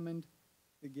summoned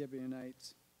the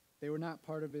Gibeonites. They were not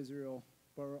part of Israel,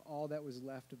 but were all that was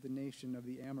left of the nation of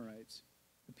the Amorites.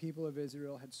 The people of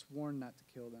Israel had sworn not to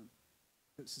kill them,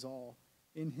 but Saul,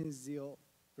 in his zeal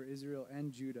for Israel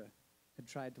and Judah, had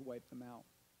tried to wipe them out.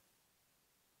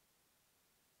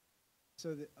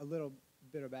 So a little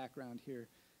bit of background here.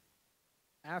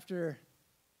 After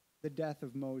the death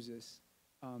of Moses,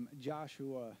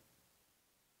 Joshua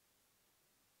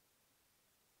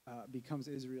becomes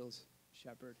Israel's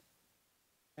shepherd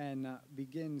and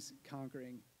begins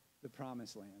conquering the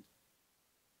promised land.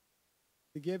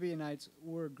 The Gibeonites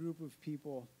were a group of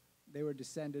people. They were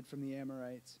descended from the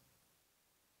Amorites.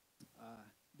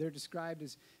 They're described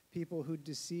as people who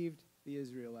deceived the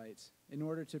Israelites in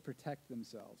order to protect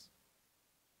themselves.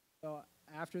 So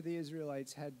after the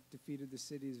Israelites had defeated the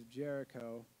cities of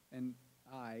Jericho and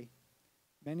Ai,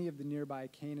 many of the nearby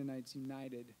Canaanites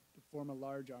united to form a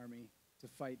large army to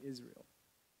fight Israel.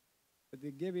 But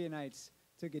the Gibeonites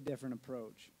took a different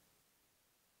approach.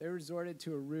 They resorted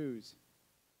to a ruse.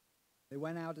 They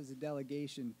went out as a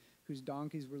delegation whose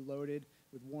donkeys were loaded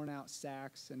with worn-out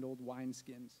sacks and old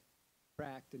wineskins,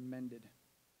 cracked and mended.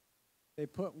 They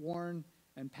put worn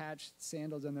and patched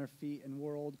sandals on their feet and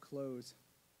wore old clothes.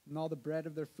 And all the bread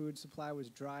of their food supply was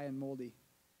dry and moldy.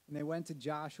 And they went to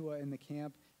Joshua in the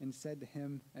camp and said to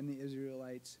him and the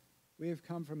Israelites, "We have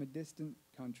come from a distant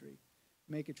country.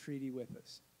 Make a treaty with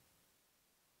us."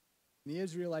 And the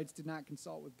Israelites did not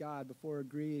consult with God before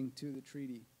agreeing to the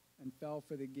treaty and fell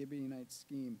for the Gibeonites'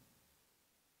 scheme.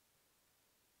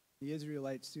 The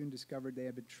Israelites soon discovered they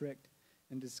had been tricked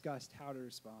and discussed how to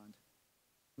respond.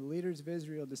 The leaders of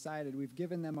Israel decided, "We've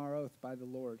given them our oath by the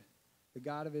Lord, the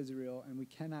God of Israel, and we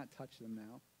cannot touch them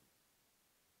now.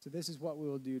 So this is what we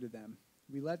will do to them.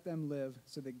 We let them live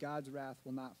so that God's wrath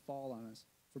will not fall on us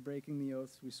for breaking the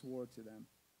oaths we swore to them."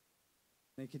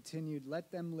 They continued,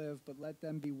 "Let them live, but let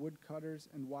them be woodcutters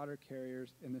and water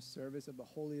carriers in the service of the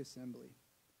holy assembly."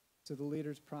 So the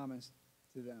leader's promise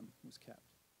to them was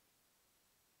kept.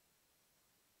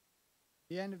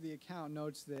 The end of the account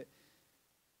notes that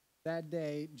that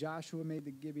day Joshua made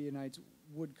the Gibeonites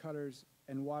woodcutters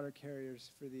and water carriers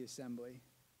for the assembly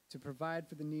to provide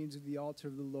for the needs of the altar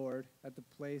of the Lord at the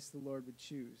place the Lord would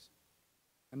choose.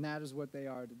 And that is what they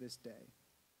are to this day.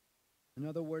 In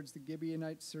other words, the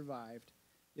Gibeonites survived,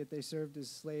 yet they served as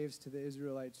slaves to the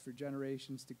Israelites for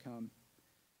generations to come.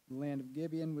 The land of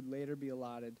Gibeon would later be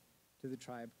allotted to the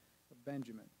tribe of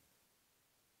Benjamin.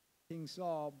 King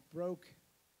Saul broke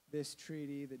this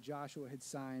treaty that Joshua had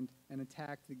signed and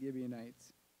attacked the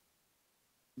Gibeonites.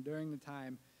 And during the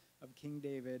time of King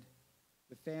David,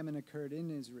 the famine occurred in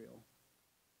Israel.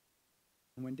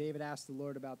 And when David asked the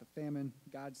Lord about the famine,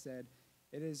 God said,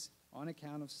 "It is on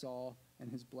account of Saul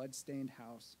and his blood-stained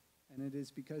house, and it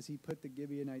is because he put the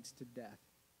Gibeonites to death."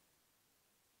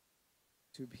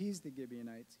 To appease the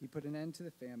Gibeonites, he put an end to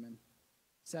the famine.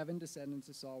 7 descendants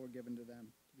of Saul were given to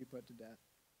them to be put to death.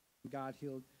 And God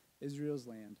healed Israel's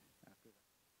land after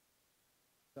that.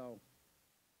 So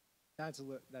that's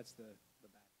the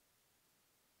back.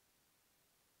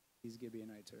 These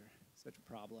Gibeonites are such a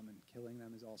problem, and killing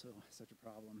them is also such a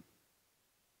problem.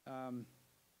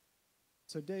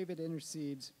 So David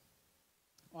intercedes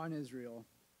on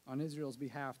Israel's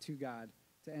behalf to God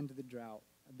to end the drought,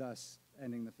 thus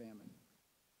ending the famine.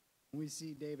 We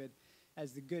see David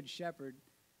as the good shepherd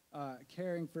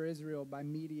caring for Israel by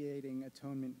mediating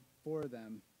atonement for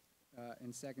them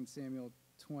in 2 Samuel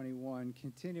 21.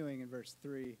 Continuing in verse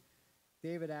 3,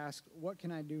 David asked, "What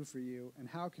can I do for you, and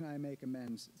how can I make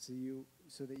amends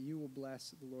so that you will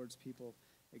bless the Lord's people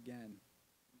again?"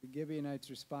 The Gibeonites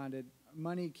responded,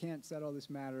 "Money can't settle this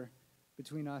matter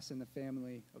between us and the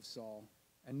family of Saul,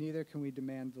 and neither can we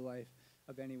demand the life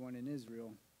of anyone in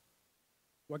Israel."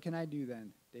 "What can I do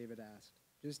then?" David asked.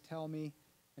 "Just tell me,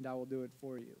 and I will do it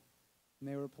for you." And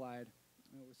they replied,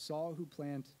 "It was Saul who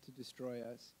planned to destroy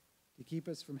us, to keep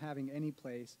us from having any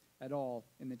place at all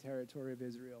in the territory of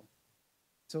Israel.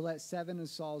 So let 7 of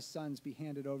Saul's sons be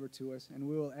handed over to us, and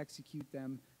we will execute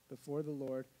them before the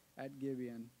Lord at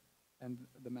Gibeon and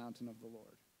the mountain of the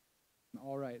Lord."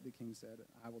 "All right," the king said,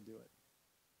 "I will do it."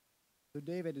 So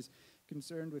David is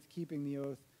concerned with keeping the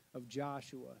oath of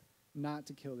Joshua not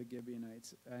to kill the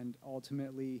Gibeonites, and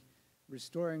ultimately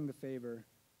restoring the favor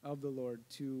of the Lord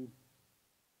to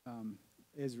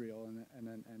Israel, and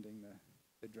then ending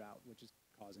the drought, which is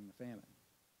causing the famine.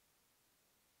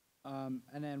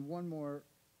 And then one more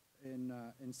in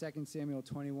 2 Samuel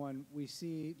 21, we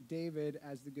see David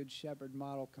as the good shepherd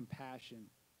model compassion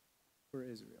for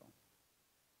Israel.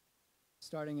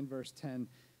 Starting in verse 10,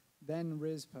 "Then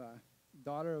Rizpah,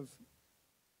 daughter of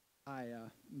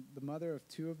Aiah, the mother of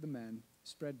 2 of the men,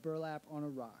 spread burlap on a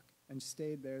rock and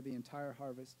stayed there the entire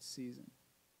harvest season.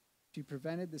 She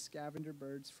prevented the scavenger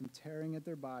birds from tearing at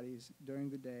their bodies during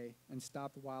the day and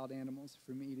stopped wild animals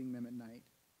from eating them at night.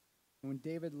 And when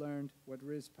David learned what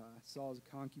Rizpah, Saul's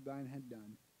concubine, had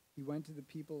done, he went to the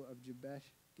people of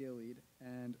Jabesh Gilead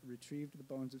and retrieved the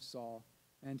bones of Saul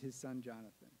and his son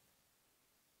Jonathan.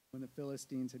 When the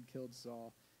Philistines had killed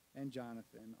Saul and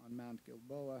Jonathan on Mount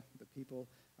Gilboa, the people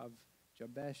of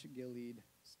Jabesh Gilead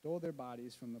stole their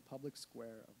bodies from the public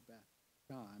square of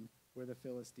Beth-Shan, where the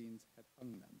Philistines had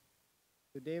hung them.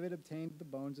 So David obtained the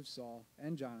bones of Saul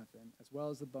and Jonathan, as well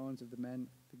as the bones of the men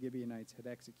the Gibeonites had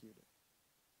executed.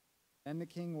 Then the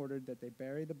king ordered that they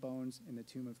bury the bones in the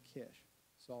tomb of Kish,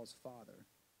 Saul's father,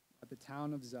 at the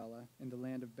town of Zelah in the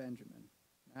land of Benjamin.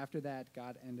 After that,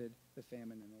 God ended the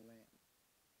famine in the land.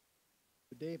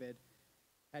 So David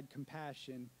had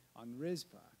compassion on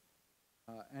Rizpah,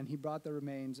 and he brought the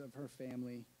remains of her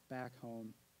family back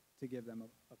home to give them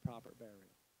a proper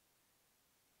burial.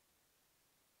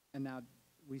 And now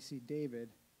we see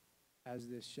David as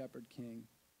this shepherd king,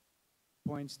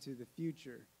 points to the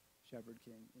future shepherd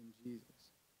king in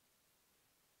Jesus.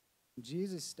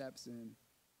 Jesus steps in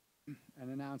and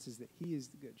announces that he is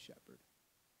the good shepherd.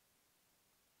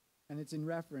 And it's in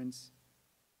reference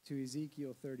to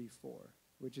Ezekiel 34.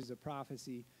 which is a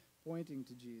prophecy pointing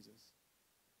to Jesus.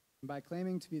 And by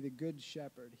claiming to be the good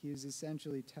shepherd, he is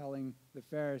essentially telling the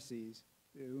Pharisees,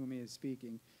 to whom he is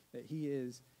speaking, that he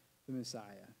is the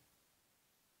Messiah.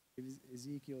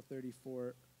 Ezekiel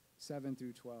 34, 7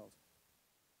 through 12.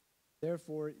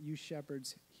 Therefore, you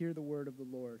shepherds, hear the word of the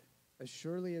Lord. As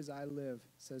surely as I live,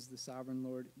 says the sovereign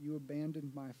Lord, you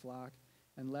abandoned my flock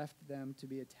and left them to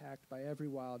be attacked by every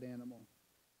wild animal.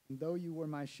 And though you were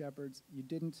my shepherds, you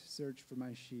didn't search for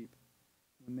my sheep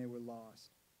when they were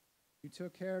lost. You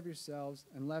took care of yourselves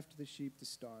and left the sheep to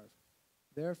starve.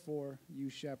 Therefore, you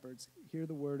shepherds, hear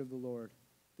the word of the Lord.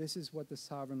 This is what the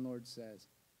sovereign Lord says.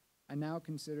 I now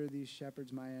consider these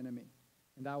shepherds my enemy,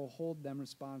 and I will hold them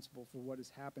responsible for what has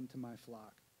happened to my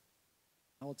flock.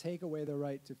 I will take away their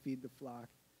right to feed the flock,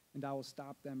 and I will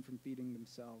stop them from feeding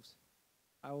themselves.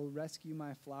 I will rescue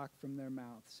my flock from their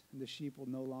mouths, and the sheep will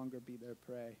no longer be their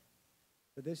prey.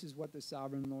 For this is what the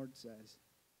sovereign Lord says.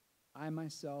 I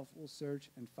myself will search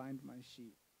and find my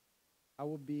sheep. I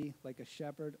will be like a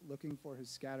shepherd looking for his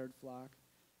scattered flock,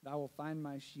 and I will find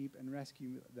my sheep and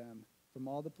rescue them from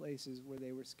all the places where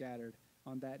they were scattered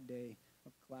on that day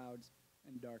of clouds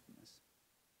and darkness.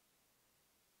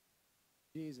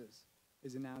 Jesus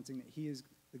is announcing that he is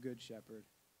the good shepherd,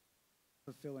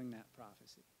 fulfilling that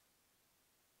prophecy.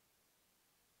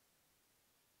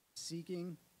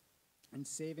 Seeking and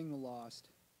saving the lost,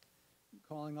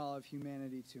 calling all of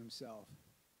humanity to himself.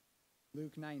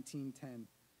 Luke 19:10.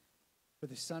 For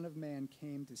the Son of Man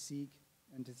came to seek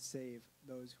and to save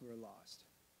those who are lost.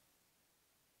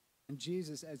 And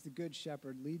Jesus, as the good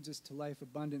shepherd, leads us to life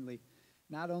abundantly,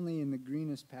 not only in the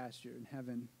greenest pasture in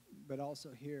heaven, but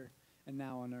also here and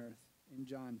now on earth. In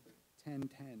John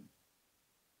 10:10.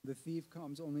 The thief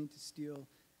comes only to steal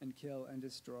and kill and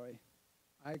destroy.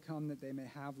 I come that they may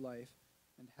have life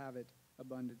and have it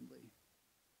abundantly.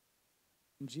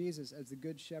 And Jesus, as the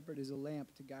good shepherd, is a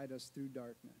lamp to guide us through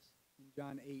darkness. In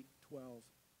John 8:12.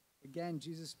 Again,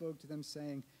 Jesus spoke to them,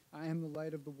 saying, I am the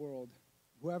light of the world.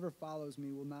 Whoever follows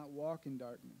me will not walk in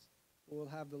darkness, but will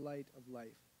have the light of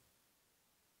life.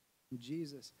 And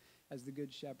Jesus, as the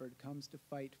good shepherd, comes to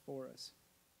fight for us.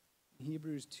 In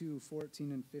Hebrews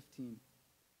 2:14 and 15.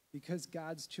 Because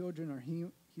God's children are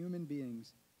human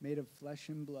beings made of flesh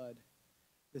and blood,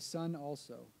 the Son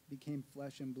also became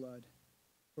flesh and blood.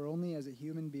 For only as a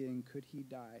human being could he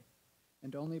die,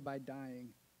 and only by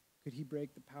dying could he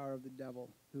break the power of the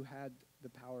devil, who had the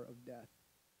power of death.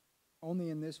 Only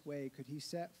in this way could he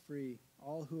set free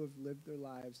all who have lived their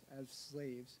lives as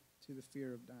slaves to the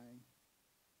fear of dying.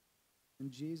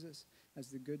 And Jesus, as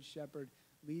the good shepherd,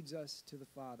 leads us to the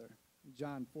Father. In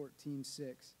John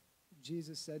 14:6,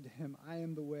 Jesus said to him, I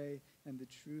am the way and the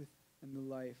truth and the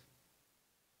life.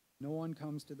 No one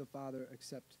comes to the Father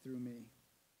except through me.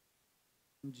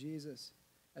 And Jesus,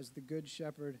 as the good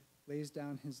shepherd, lays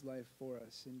down his life for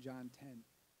us in John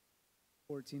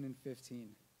 10:14 and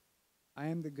 15. I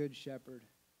am the good shepherd.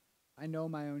 I know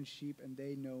my own sheep, and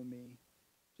they know me,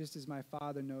 just as my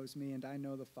Father knows me, and I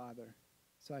know the Father.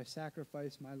 So I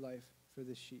sacrifice my life for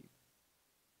the sheep.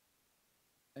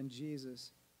 And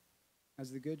Jesus,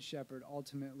 as the good shepherd,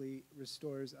 ultimately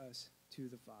restores us to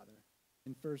the Father.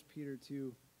 In 1 Peter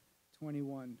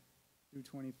 2:21 through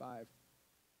 25.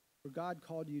 For God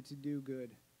called you to do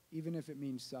good, even if it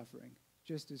means suffering,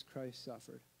 just as Christ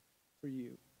suffered for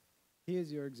you. He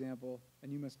is your example,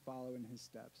 and you must follow in his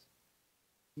steps.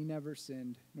 He never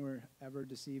sinned, nor ever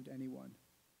deceived anyone.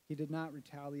 He did not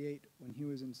retaliate when he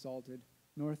was insulted,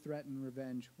 nor threaten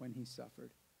revenge when he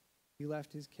suffered. He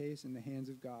left his case in the hands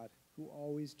of God, who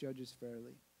always judges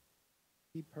fairly.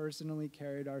 He personally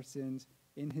carried our sins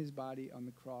in his body on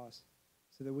the cross,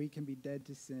 so that we can be dead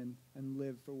to sin and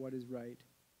live for what is right.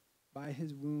 By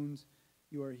his wounds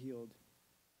you are healed.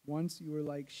 Once you were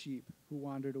like sheep who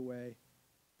wandered away,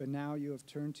 but now you have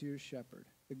turned to your shepherd,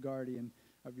 the guardian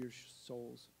of your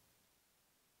souls.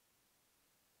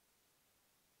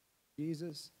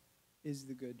 Jesus is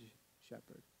the good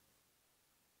shepherd,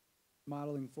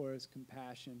 modeling for us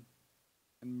compassion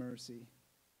and mercy,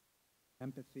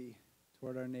 empathy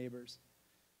toward our neighbors.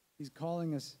 He's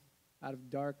calling us out of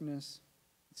darkness,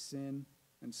 sin,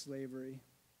 and slavery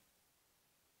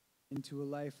into a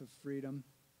life of freedom,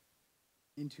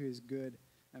 into his good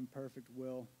and perfect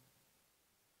will,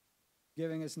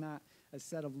 giving us not a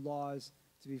set of laws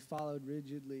to be followed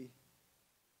rigidly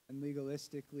and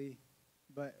legalistically,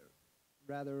 but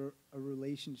rather a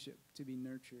relationship to be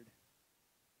nurtured,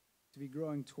 to be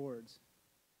growing towards,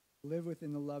 live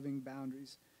within the loving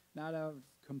boundaries, not out of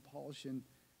compulsion,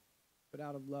 but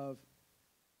out of love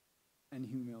and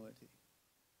humility.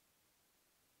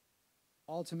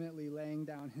 Ultimately laying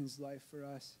down his life for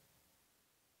us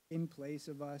in place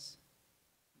of us,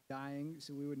 dying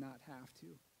so we would not have to,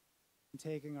 and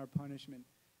taking our punishment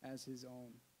as his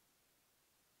own.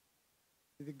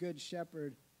 The good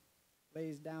shepherd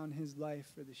lays down his life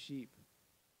for the sheep,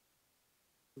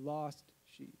 the lost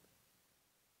sheep,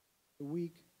 the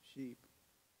weak sheep,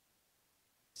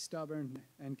 stubborn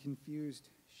and confused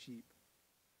sheep,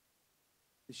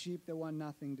 the sheep that want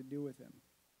nothing to do with him,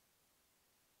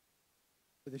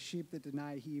 or the sheep that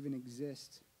deny he even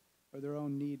exists or their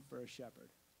own need for a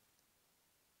shepherd.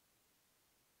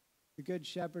 The good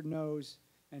shepherd knows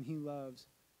and he loves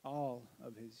all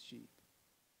of his sheep.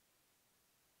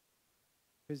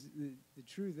 Because the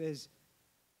truth is,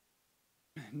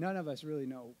 none of us really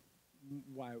know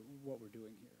what we're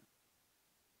doing here.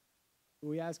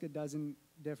 We ask a dozen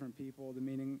different people the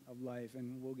meaning of life,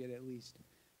 and we'll get at least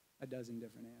a dozen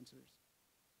different answers.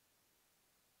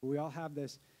 We all have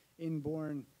this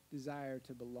inborn desire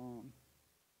to belong,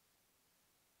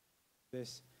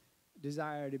 this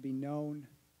desire to be known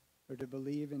or to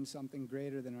believe in something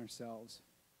greater than ourselves.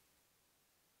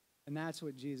 And that's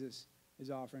what Jesus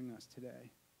is offering us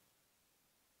today.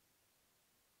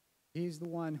 He's the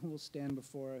one who will stand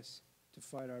before us to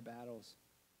fight our battles.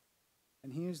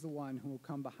 And he is the one who will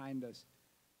come behind us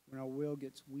when our will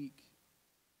gets weak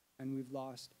and we've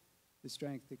lost the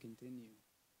strength to continue.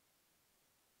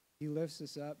 He lifts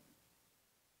us up,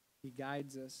 he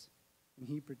guides us, and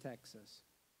he protects us.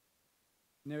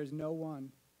 And there is no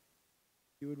one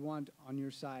you would want on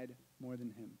your side more than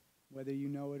him, whether you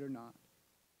know it or not,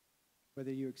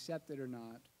 whether you accept it or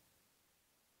not,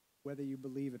 whether you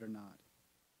believe it or not.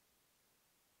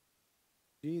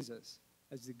 Jesus,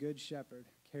 as the good shepherd,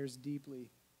 cares deeply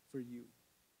for you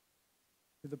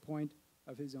to the point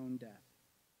of his own death.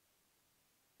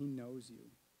 He knows you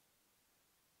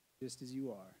just as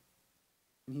you are,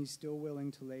 and he's still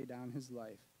willing to lay down his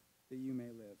life that you may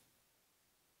live.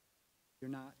 You're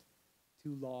not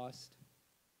too lost.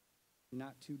 You're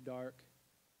not too dark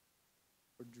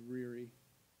or dreary.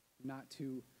 You're not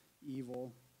too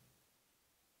evil.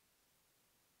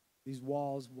 These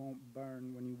walls won't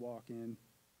burn when you walk in.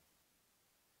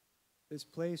 This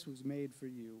place was made for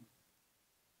you.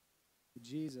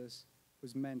 Jesus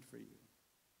was meant for you.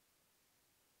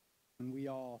 And we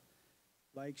all,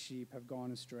 like sheep, have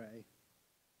gone astray.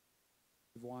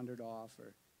 We've wandered off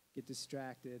or get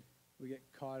distracted. We get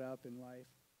caught up in life.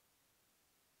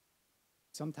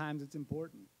 Sometimes it's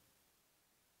important.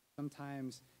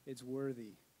 Sometimes it's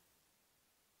worthy.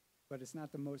 But it's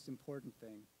not the most important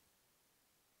thing.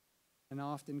 And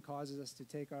often causes us to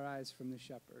take our eyes from the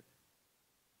shepherd,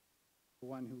 the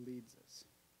one who leads us.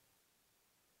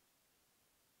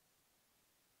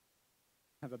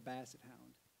 I have a basset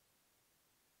hound.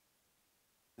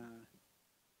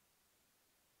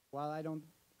 While I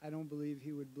don't believe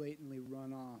he would blatantly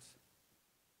run off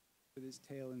with his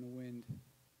tail in the wind,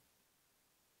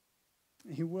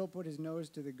 he will put his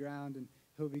nose to the ground and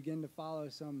he'll begin to follow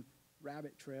some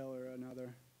rabbit trail or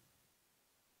another.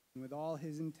 And with all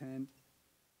his intent,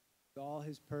 with all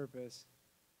his purpose,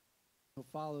 he'll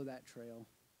follow that trail.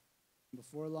 And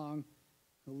before long,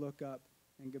 he'll look up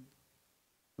and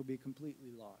he'll be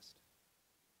completely lost.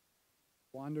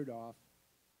 Wandered off,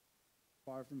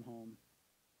 far from home.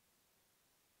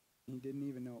 He didn't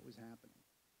even know it was happening.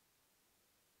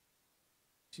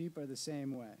 Sheep are the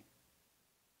same way.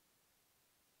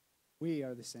 We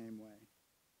are the same way.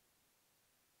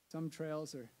 Some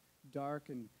trails are dark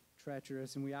and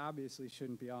treacherous, and we obviously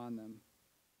shouldn't be on them,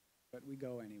 but we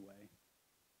go anyway.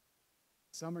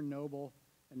 Some are noble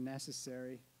and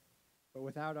necessary, but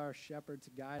without our shepherd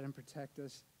to guide and protect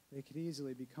us, they could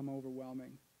easily become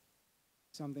overwhelming,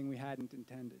 something we hadn't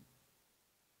intended.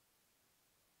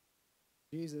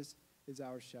 Jesus is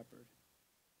our shepherd,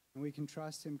 and we can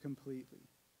trust him completely.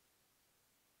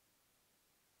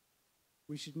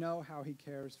 We should know how he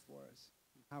cares for us,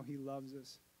 how he loves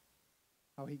us,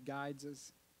 how he guides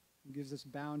us, and gives us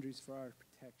boundaries for our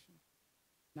protection,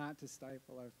 not to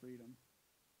stifle our freedom.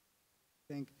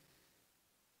 Think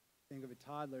of a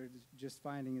toddler just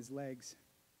finding his legs,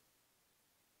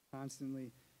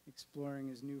 constantly exploring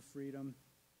his new freedom,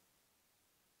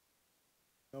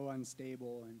 so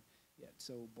unstable and yet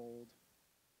so bold.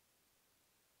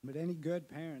 But any good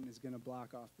parent is going to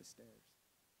block off the stairs.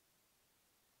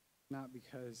 Not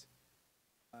because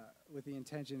with the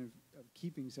intention of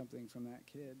keeping something from that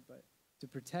kid, but to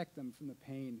protect them from the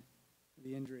pain,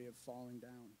 the injury of falling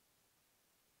down.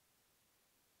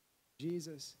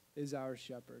 Jesus is our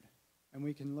shepherd, and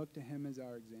we can look to him as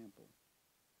our example.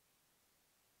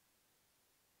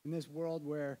 In this world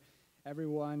where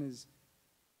everyone is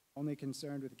only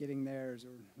concerned with getting theirs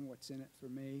or what's in it for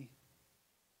me,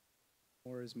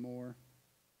 more is more,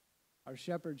 Our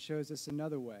shepherd shows us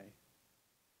another way,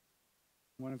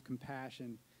 one of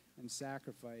compassion and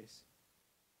sacrifice.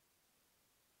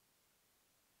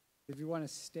 If you want to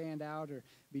stand out or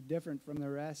be different from the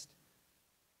rest,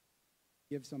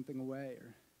 give something away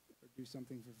or do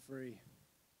something for free.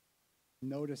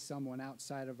 Notice someone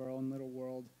outside of our own little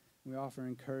world. We offer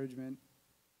encouragement,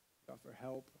 we offer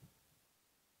help,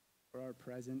 for our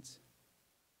presence.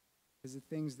 Because the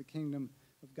things the kingdom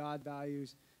of God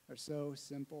values are so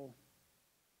simple,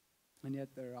 and yet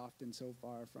they're often so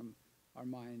far from our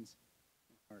minds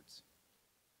and hearts.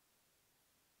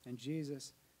 And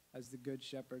Jesus, as the good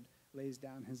shepherd, lays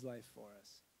down his life for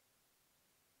us.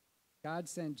 God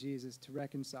sent Jesus to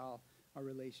reconcile our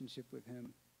relationship with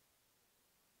him.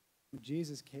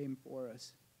 Jesus came for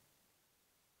us.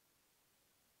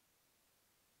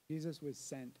 Jesus was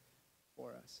sent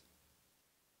for us.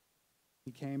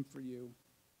 He came for you.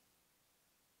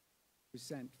 He was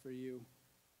sent for you.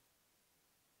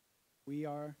 We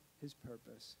are his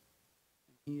purpose.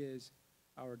 And he is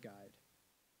our guide,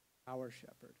 our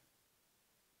shepherd.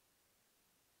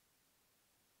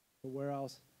 But where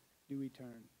else do we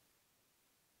turn?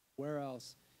 Where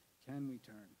else can we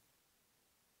turn?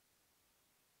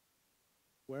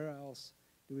 Where else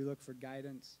do we look for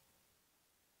guidance,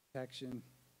 protection,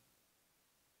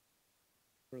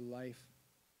 for life,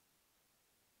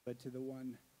 but to the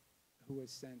one who was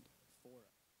sent for us?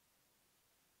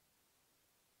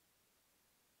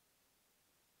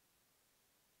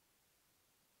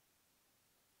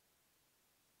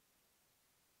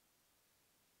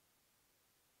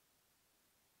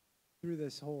 Through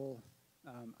this whole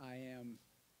I Am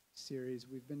series,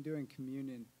 we've been doing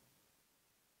communion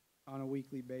on a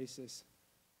weekly basis.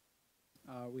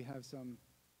 We have some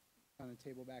on a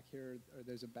table back here, or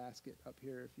there's a basket up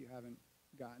here if you haven't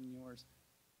gotten yours.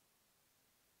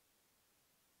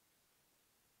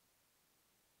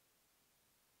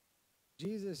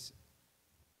 Jesus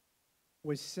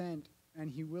was sent, and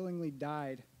he willingly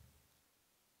died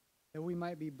that we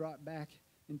might be brought back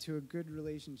into a good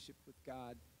relationship with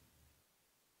God.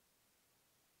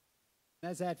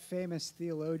 As that famous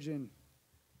theologian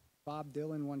Bob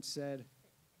Dylan once said,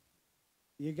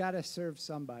 you got to serve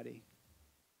somebody.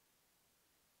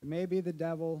 It may be the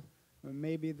devil, or it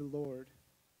may be the Lord,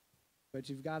 but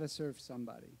you've got to serve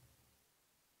somebody.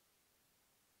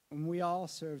 And we all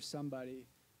serve somebody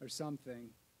or something.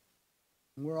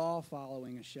 And we're all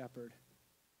following a shepherd.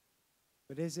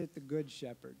 But is it the good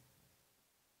shepherd?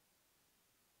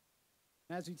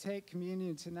 And as we take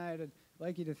communion tonight, I'd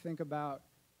like you to think about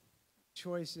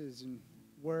choices and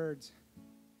words,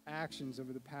 actions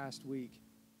over the past week.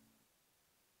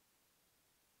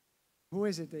 Who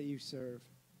is it that you serve?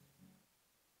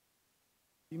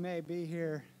 You may be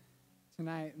here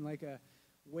tonight and like a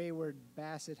wayward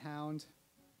basset hound,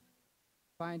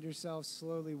 find yourself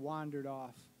slowly wandered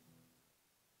off.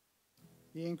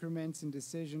 The increments and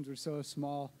decisions were so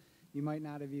small, you might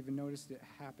not have even noticed it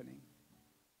happening.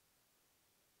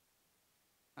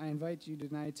 I invite you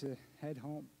tonight to head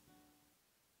home.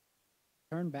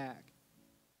 Turn back.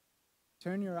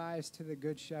 Turn your eyes to the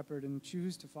Good Shepherd and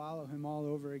choose to follow him all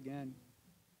over again.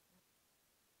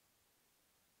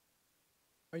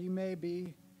 Or you may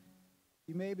be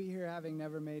here having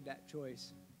never made that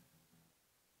choice,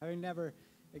 having never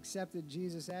accepted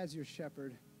Jesus as your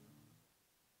shepherd.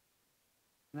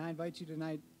 And I invite you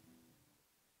tonight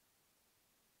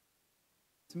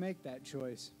to make that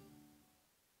choice.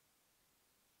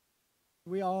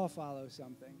 We all follow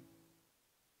something.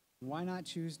 Why not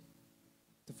choose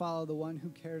to follow the one who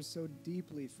cares so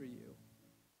deeply for you?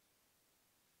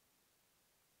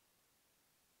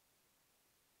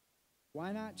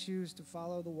 Why not choose to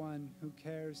follow the one who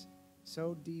cares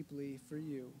so deeply for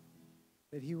you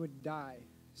that he would die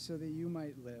so that you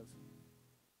might live?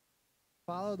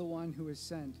 Follow the one who is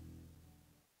sent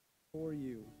for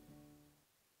you,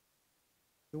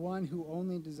 the one who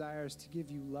only desires to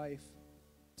give you life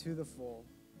to the full.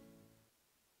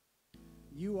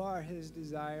 You are his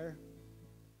desire,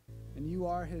 and you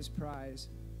are his prize.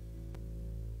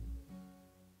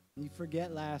 You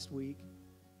forget last week,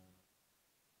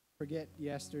 forget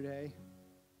yesterday.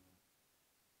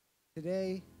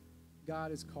 Today,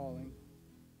 God is calling,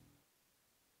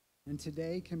 and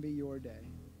today can be your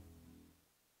day.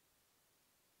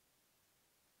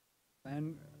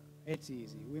 And it's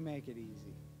easy. We make it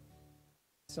easy.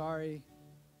 Sorry,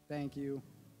 thank you,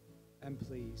 and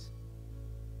please.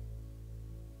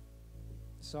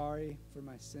 Sorry for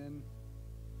my sin.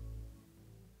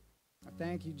 I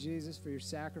thank you, Jesus, for your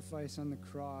sacrifice on the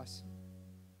cross.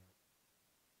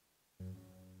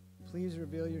 Please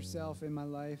reveal yourself in my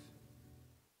life.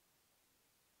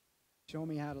 Show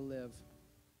me how to live.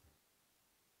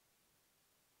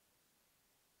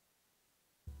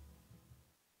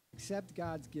 accept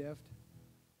God's gift,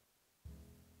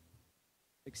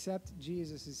 accept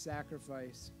Jesus'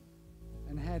 sacrifice,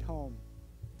 and head home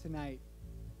tonight.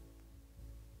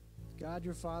 God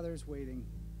your Father is waiting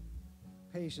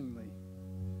patiently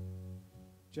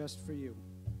just for you.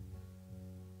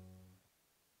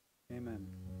 Amen.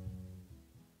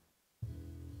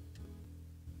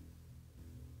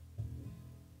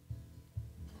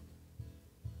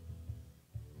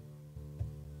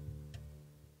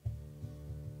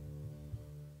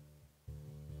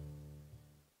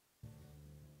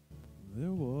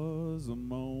 There was a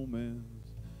moment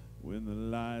when the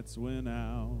lights went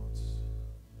out,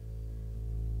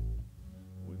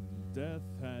 when death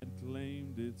had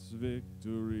claimed its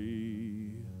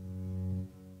victory.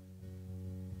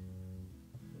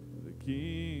 The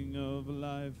King of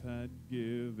life had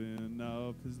given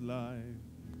up his life.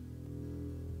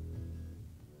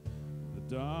 The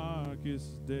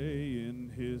darkest day in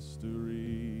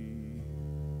history.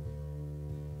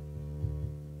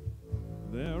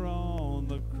 There on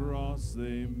the cross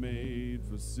they made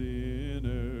for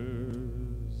sinners.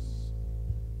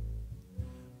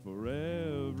 For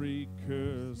every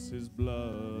curse his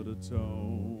blood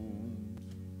atoned.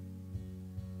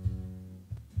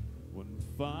 One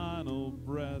final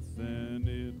breath and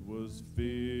it was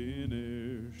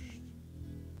finished.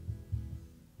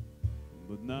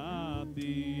 But not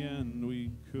the end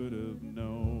we could have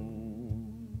known.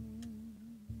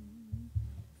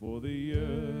 For the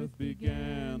earth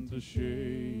began to shake,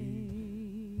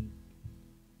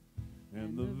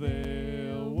 and the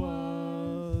veil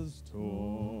was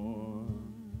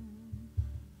torn.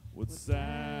 What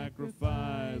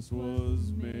sacrifice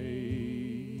was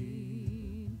made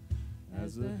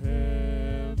as the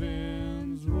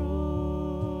heavens roared?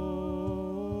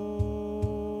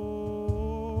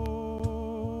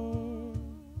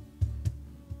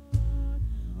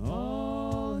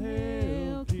 All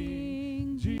hail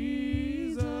King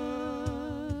Jesus.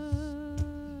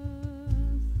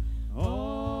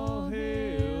 All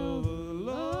hail the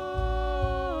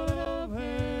Lord of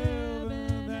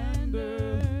heaven and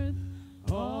earth.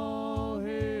 All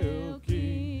hail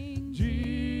King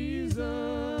Jesus.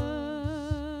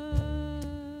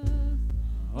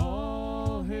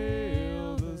 All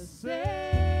hail the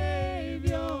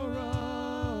Savior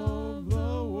of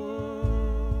the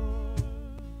world.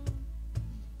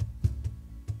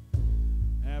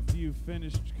 After you've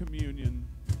finished communion,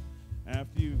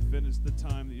 after you've finished the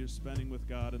time that you're spending with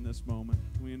God in this moment,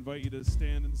 we invite you to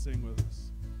stand and sing with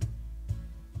us.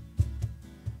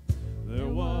 There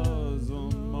was a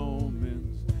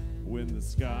moment when the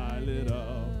sky lit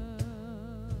up.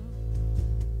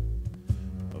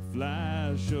 A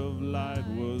flash of light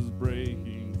was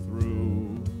breaking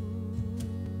through.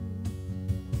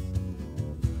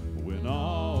 When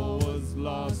all was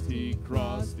lost, he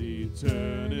crossed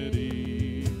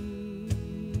eternity.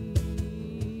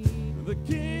 The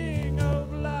King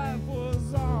of life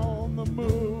was on the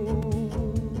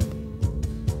move.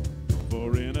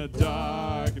 For in a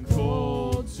dark and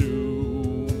cold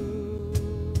tomb,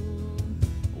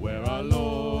 where our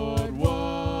Lord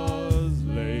was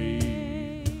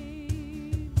laid,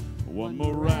 one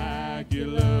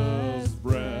miraculous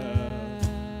breath,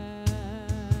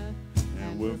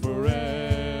 and we're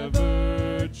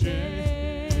forever changed.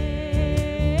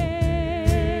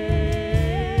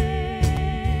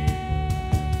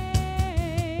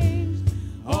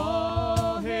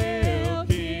 All hail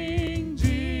King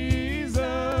Jesus.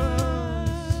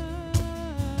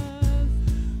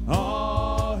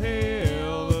 All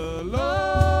hail the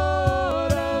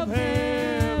Lord of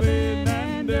heaven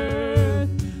and earth.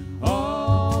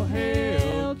 All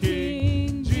hail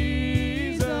King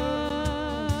Jesus.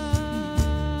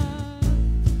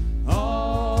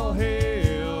 All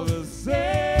hail the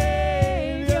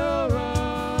Savior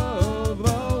of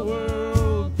the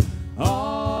world.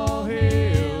 All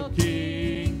hail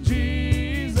King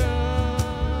Jesus.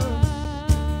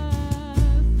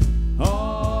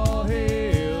 All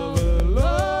hail the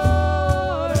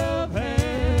Lord of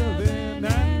heaven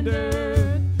and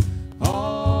earth.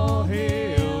 All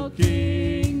hail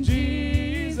King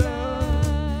Jesus.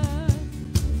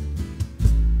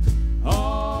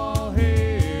 All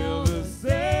hail the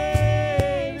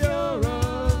Savior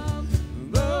of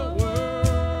the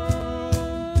world.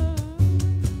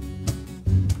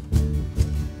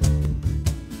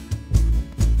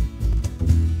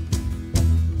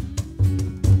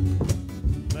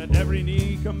 Let every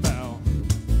knee come bow.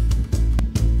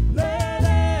 Let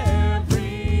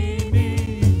every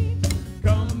knee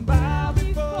come bow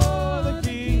before the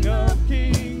King of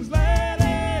Kings. Let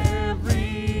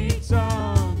every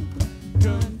tongue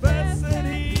confess that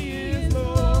he is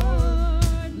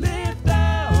Lord. Lift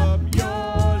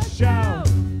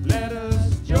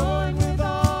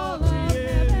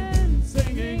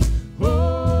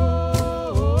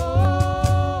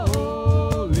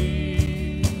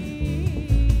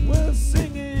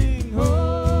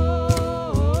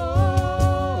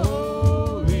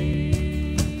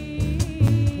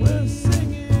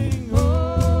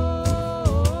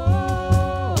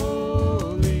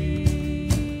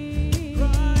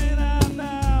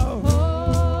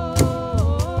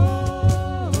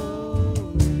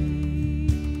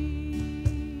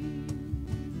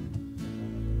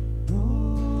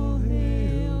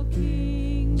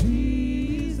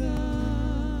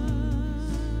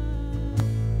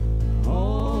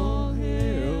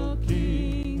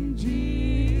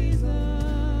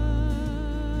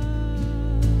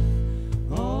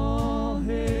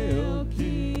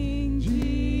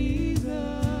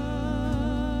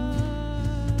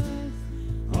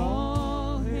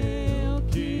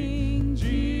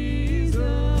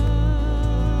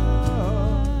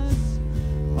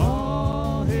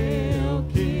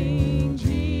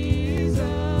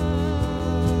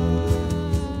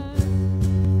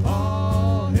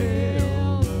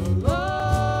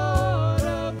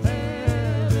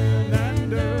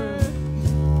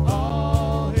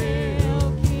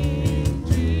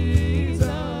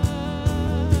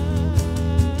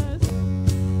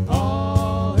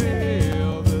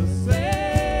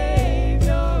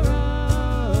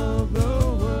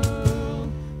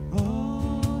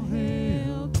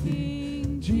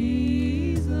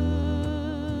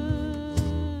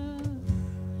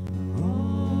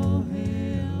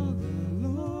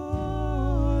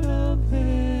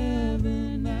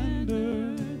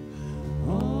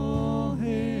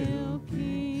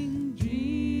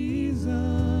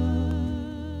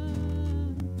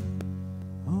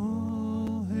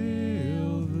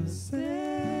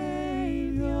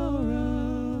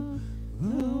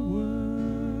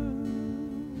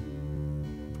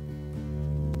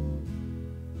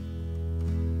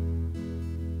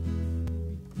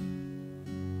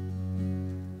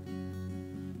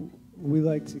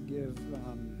like to give